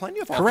ones. There are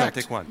plenty of Correct.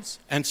 authentic ones.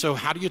 And so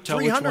how do you tell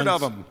 300 which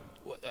ones? of them.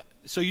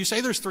 So you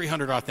say there's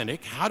 300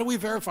 authentic. How do we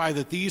verify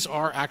that these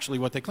are actually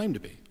what they claim to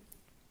be?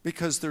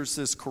 Because there's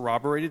this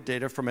corroborated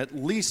data from at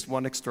least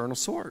one external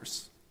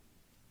source.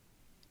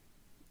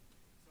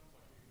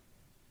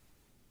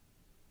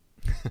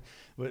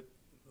 But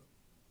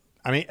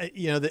I mean,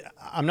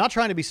 I'm not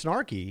trying to be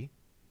snarky.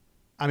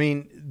 I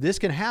mean, this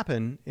can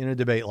happen in a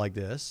debate like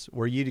this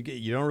where you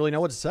don't really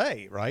know what to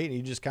say, right? And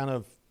you just kind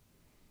of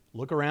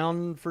look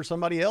around for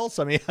somebody else.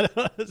 I mean, I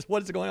don't know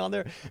what's going on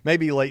there.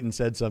 Maybe Leighton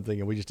said something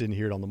and we just didn't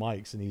hear it on the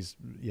mics, and he's,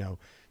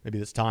 maybe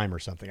it's time or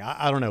something.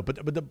 I don't know.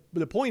 But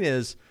the point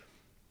is,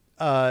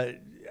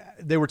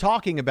 they were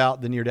talking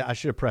about the near-death. I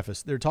should have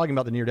prefaced. They're talking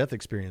about the near-death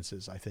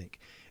experiences, I think.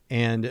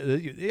 And,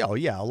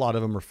 a lot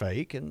of them are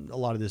fake, and a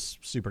lot of this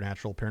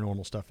supernatural,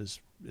 paranormal stuff is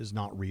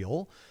not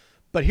real.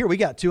 But here we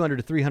got 200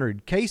 to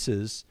 300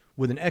 cases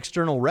with an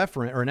external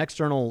referent or an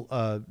external,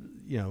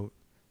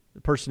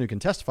 person who can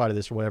testify to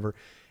this or whatever,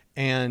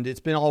 and it's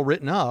been all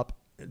written up.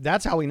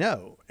 That's how we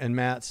know. And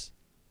Matt's,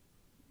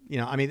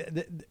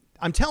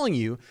 I'm telling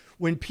you,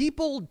 when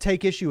people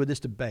take issue with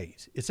this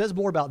debate, it says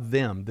more about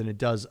them than it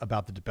does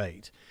about the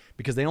debate,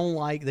 because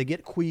they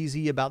get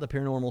queasy about the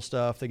paranormal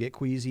stuff. They get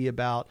queasy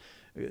about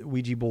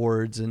Ouija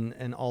boards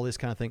and all this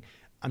kind of thing.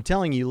 I'm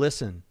telling you,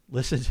 listen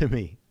to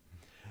me.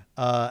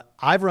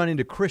 I've run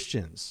into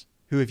Christians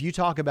who, if you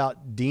talk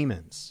about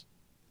demons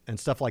and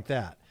stuff like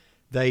that,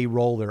 they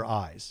roll their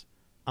eyes.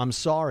 I'm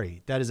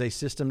sorry. That is a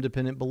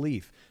system-dependent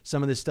belief.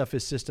 Some of this stuff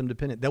is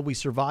system-dependent. That we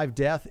survive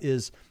death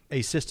is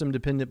a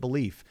system-dependent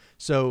belief.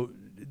 So,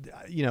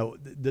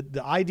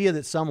 the idea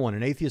that someone,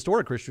 an atheist or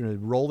a Christian,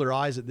 would roll their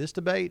eyes at this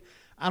debate,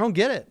 I don't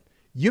get it.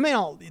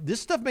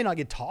 This stuff may not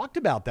get talked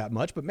about that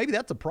much, but maybe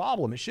that's a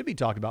problem. It should be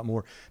talked about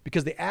more,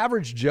 because the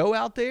average Joe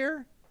out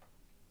there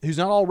who's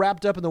not all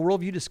wrapped up in the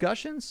worldview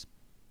discussions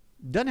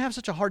doesn't have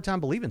such a hard time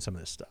believing some of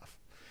this stuff.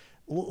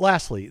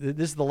 Lastly,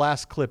 this is the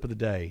last clip of the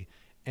day,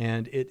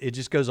 and it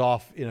just goes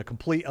off in a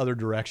complete other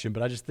direction,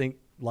 but I just think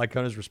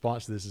Lycona's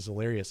response to this is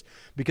hilarious,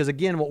 because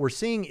again, what we're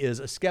seeing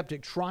is a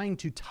skeptic trying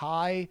to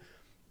tie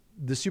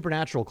the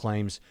supernatural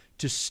claims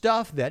to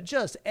stuff that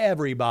just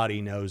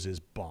everybody knows is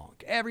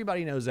bunk.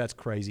 Everybody knows that's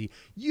crazy.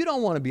 You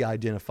don't want to be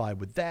identified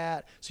with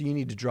that, so you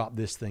need to drop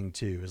this thing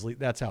too.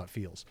 That's how it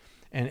feels.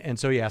 And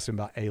so he asked him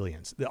about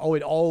aliens.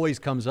 It always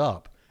comes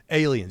up.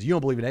 Aliens. You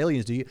don't believe in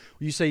aliens, do you?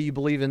 You say you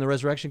believe in the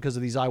resurrection because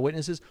of these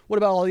eyewitnesses. What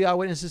about all the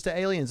eyewitnesses to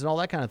aliens and all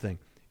that kind of thing?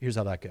 Here's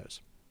how that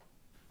goes.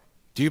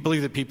 Do you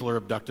believe that people are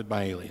abducted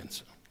by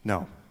aliens?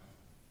 No.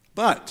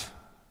 But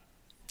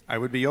I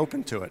would be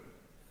open to it.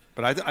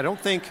 But I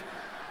don't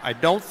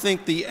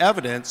think the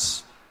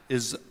evidence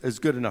is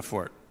good enough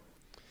for it.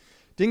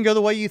 Didn't go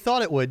the way you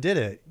thought it would, did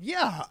it?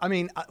 Yeah. I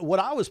mean, what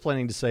I was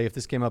planning to say if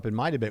this came up in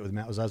my debate with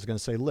Matt was I was going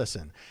to say,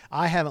 listen,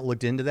 I haven't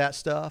looked into that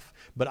stuff,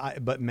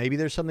 but maybe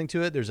there's something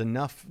to it. There's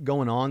enough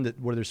going on that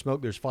where there's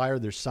smoke, there's fire,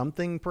 there's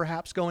something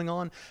perhaps going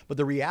on. But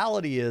the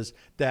reality is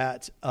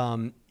that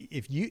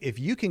if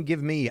you can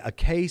give me a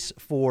case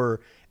for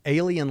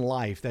alien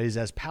life that is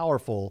as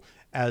powerful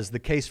as the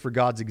case for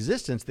God's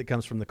existence that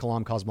comes from the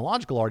Kalam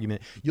cosmological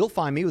argument, you'll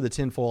find me with a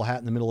tinfoil hat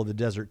in the middle of the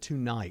desert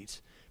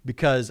tonight,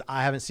 because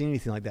I haven't seen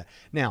anything like that.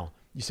 Now,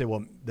 you say,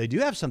 well, they do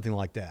have something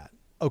like that.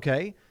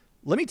 Okay,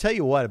 let me tell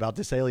you what about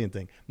this alien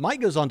thing.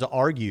 Mike goes on to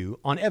argue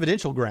on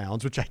evidential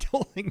grounds, which I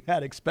don't think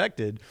Matt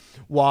expected,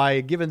 why,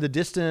 given the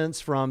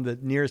distance from the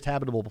nearest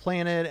habitable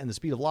planet and the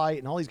speed of light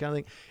and all these kind of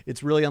things,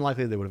 it's really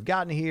unlikely they would have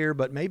gotten here,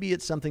 but maybe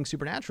it's something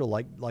supernatural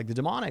like the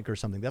demonic or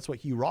something. That's what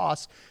Hugh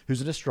Ross, who's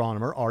an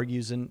astronomer,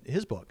 argues in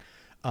his book.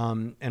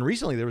 And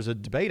recently there was a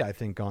debate, I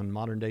think, on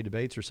Modern Day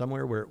Debates or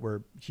somewhere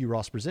where Hugh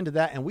Ross presented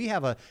that. And we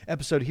have an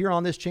episode here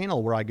on this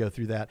channel where I go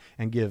through that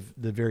and give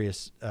the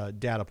various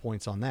data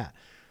points on that.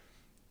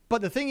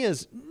 But the thing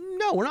is,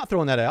 no, we're not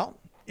throwing that out.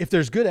 If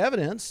there's good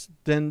evidence,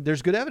 then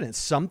there's good evidence.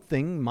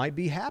 Something might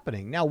be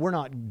happening. Now, we're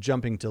not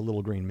jumping to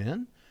little green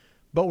men,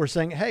 but we're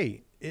saying,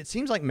 hey, it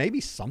seems like maybe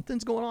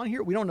something's going on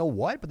here. We don't know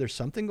what, but there's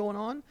something going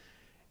on.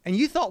 And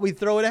you thought we'd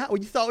throw it out.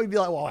 You thought we'd be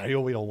like,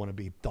 well, we don't want to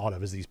be thought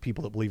of as these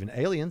people that believe in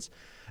aliens.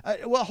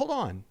 Well, hold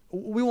on.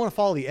 We want to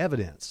follow the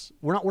evidence.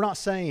 We're not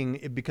saying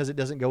it because it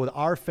doesn't go with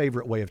our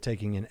favorite way of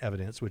taking in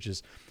evidence, which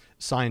is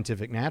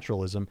scientific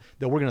naturalism,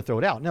 that we're going to throw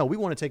it out. No, we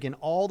want to take in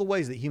all the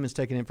ways that humans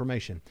take in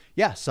information.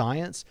 Yeah,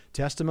 science,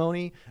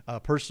 testimony,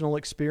 personal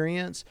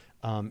experience,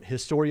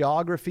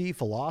 historiography,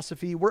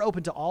 philosophy. We're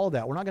open to all of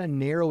that. We're not going to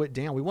narrow it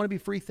down. We want to be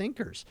free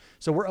thinkers.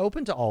 So we're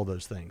open to all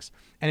those things.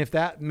 And if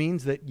that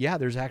means that, yeah,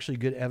 there's actually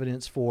good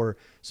evidence for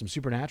some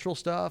supernatural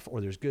stuff,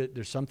 or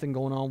there's something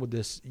going on with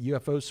this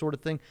UFO sort of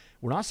thing,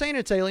 we're not saying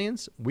it's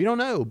aliens. We don't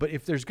know. But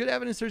if there's good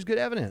evidence, there's good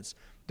evidence.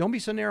 Don't be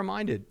so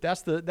narrow-minded.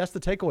 That's the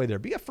takeaway there.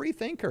 Be a free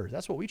thinker.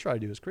 That's what we try to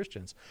do as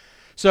Christians.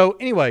 So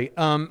anyway,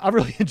 I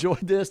really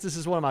enjoyed this. This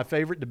is one of my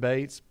favorite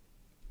debates.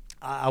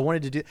 I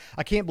wanted to do,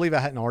 I can't believe I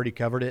hadn't already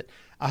covered it.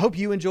 I hope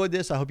you enjoyed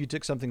this. I hope you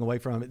took something away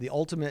from it. The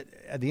ultimate,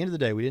 at the end of the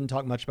day, we didn't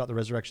talk much about the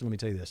resurrection. Let me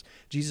tell you this.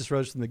 Jesus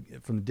rose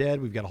from the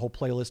dead. We've got a whole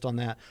playlist on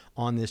that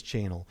on this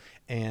channel.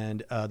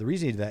 And the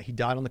reason he did that, he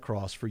died on the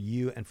cross for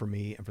you and for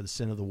me and for the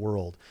sin of the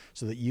world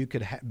so that you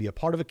could be a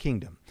part of a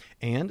kingdom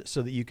and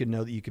so that you could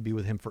know that you could be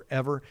with him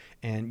forever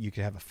and you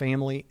could have a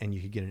family and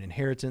you could get an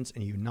inheritance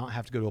and you not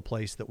have to go to a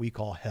place that we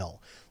call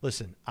hell.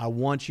 Listen, I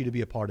want you to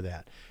be a part of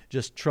that.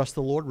 Just trust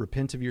the Lord,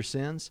 repent of your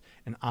sins,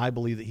 and I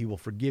believe that he will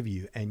forgive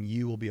you and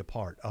you will be a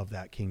part of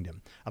that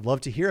kingdom. I'd love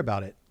to hear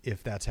about it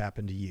if that's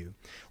happened to you.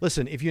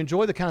 Listen, if you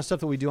enjoy the kind of stuff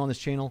that we do on this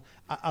channel,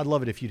 I'd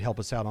love it if you'd help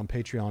us out on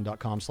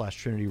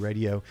patreon.com/Trinity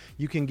Radio.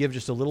 You can give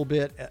just a little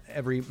bit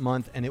every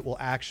month and it will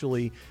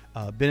actually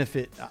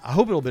benefit. I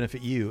hope it'll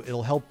benefit you.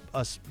 It'll help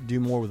us do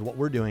more with what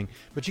we're doing,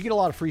 but you get a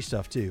lot of free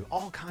stuff too.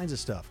 All kinds of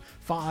stuff.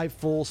 5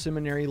 full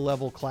seminary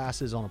level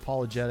classes on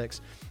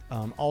apologetics.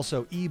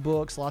 Also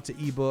ebooks, lots of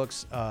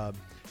ebooks, a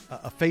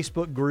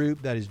Facebook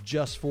group that is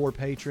just for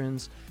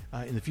patrons.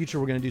 In the future,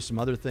 we're going to do some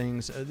other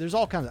things. There's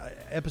all kinds of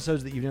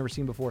episodes that you've never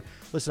seen before.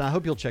 Listen, I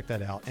hope you'll check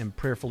that out and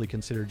prayerfully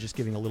consider just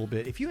giving a little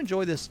bit. If you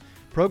enjoy this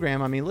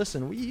program, I mean,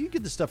 listen, you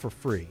get this stuff for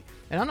free.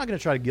 And I'm not going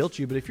to try to guilt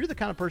you, but if you're the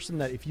kind of person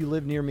that if you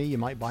live near me, you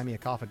might buy me a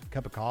cup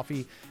of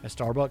coffee at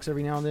Starbucks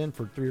every now and then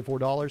for $3 or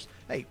 $4,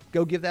 hey,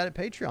 go give that at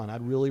Patreon.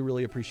 I'd really,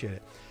 really appreciate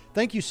it.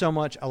 Thank you so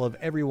much. I love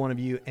every one of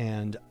you,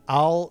 and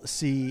I'll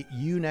see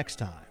you next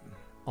time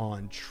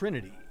on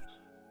Trinity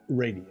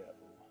Radio.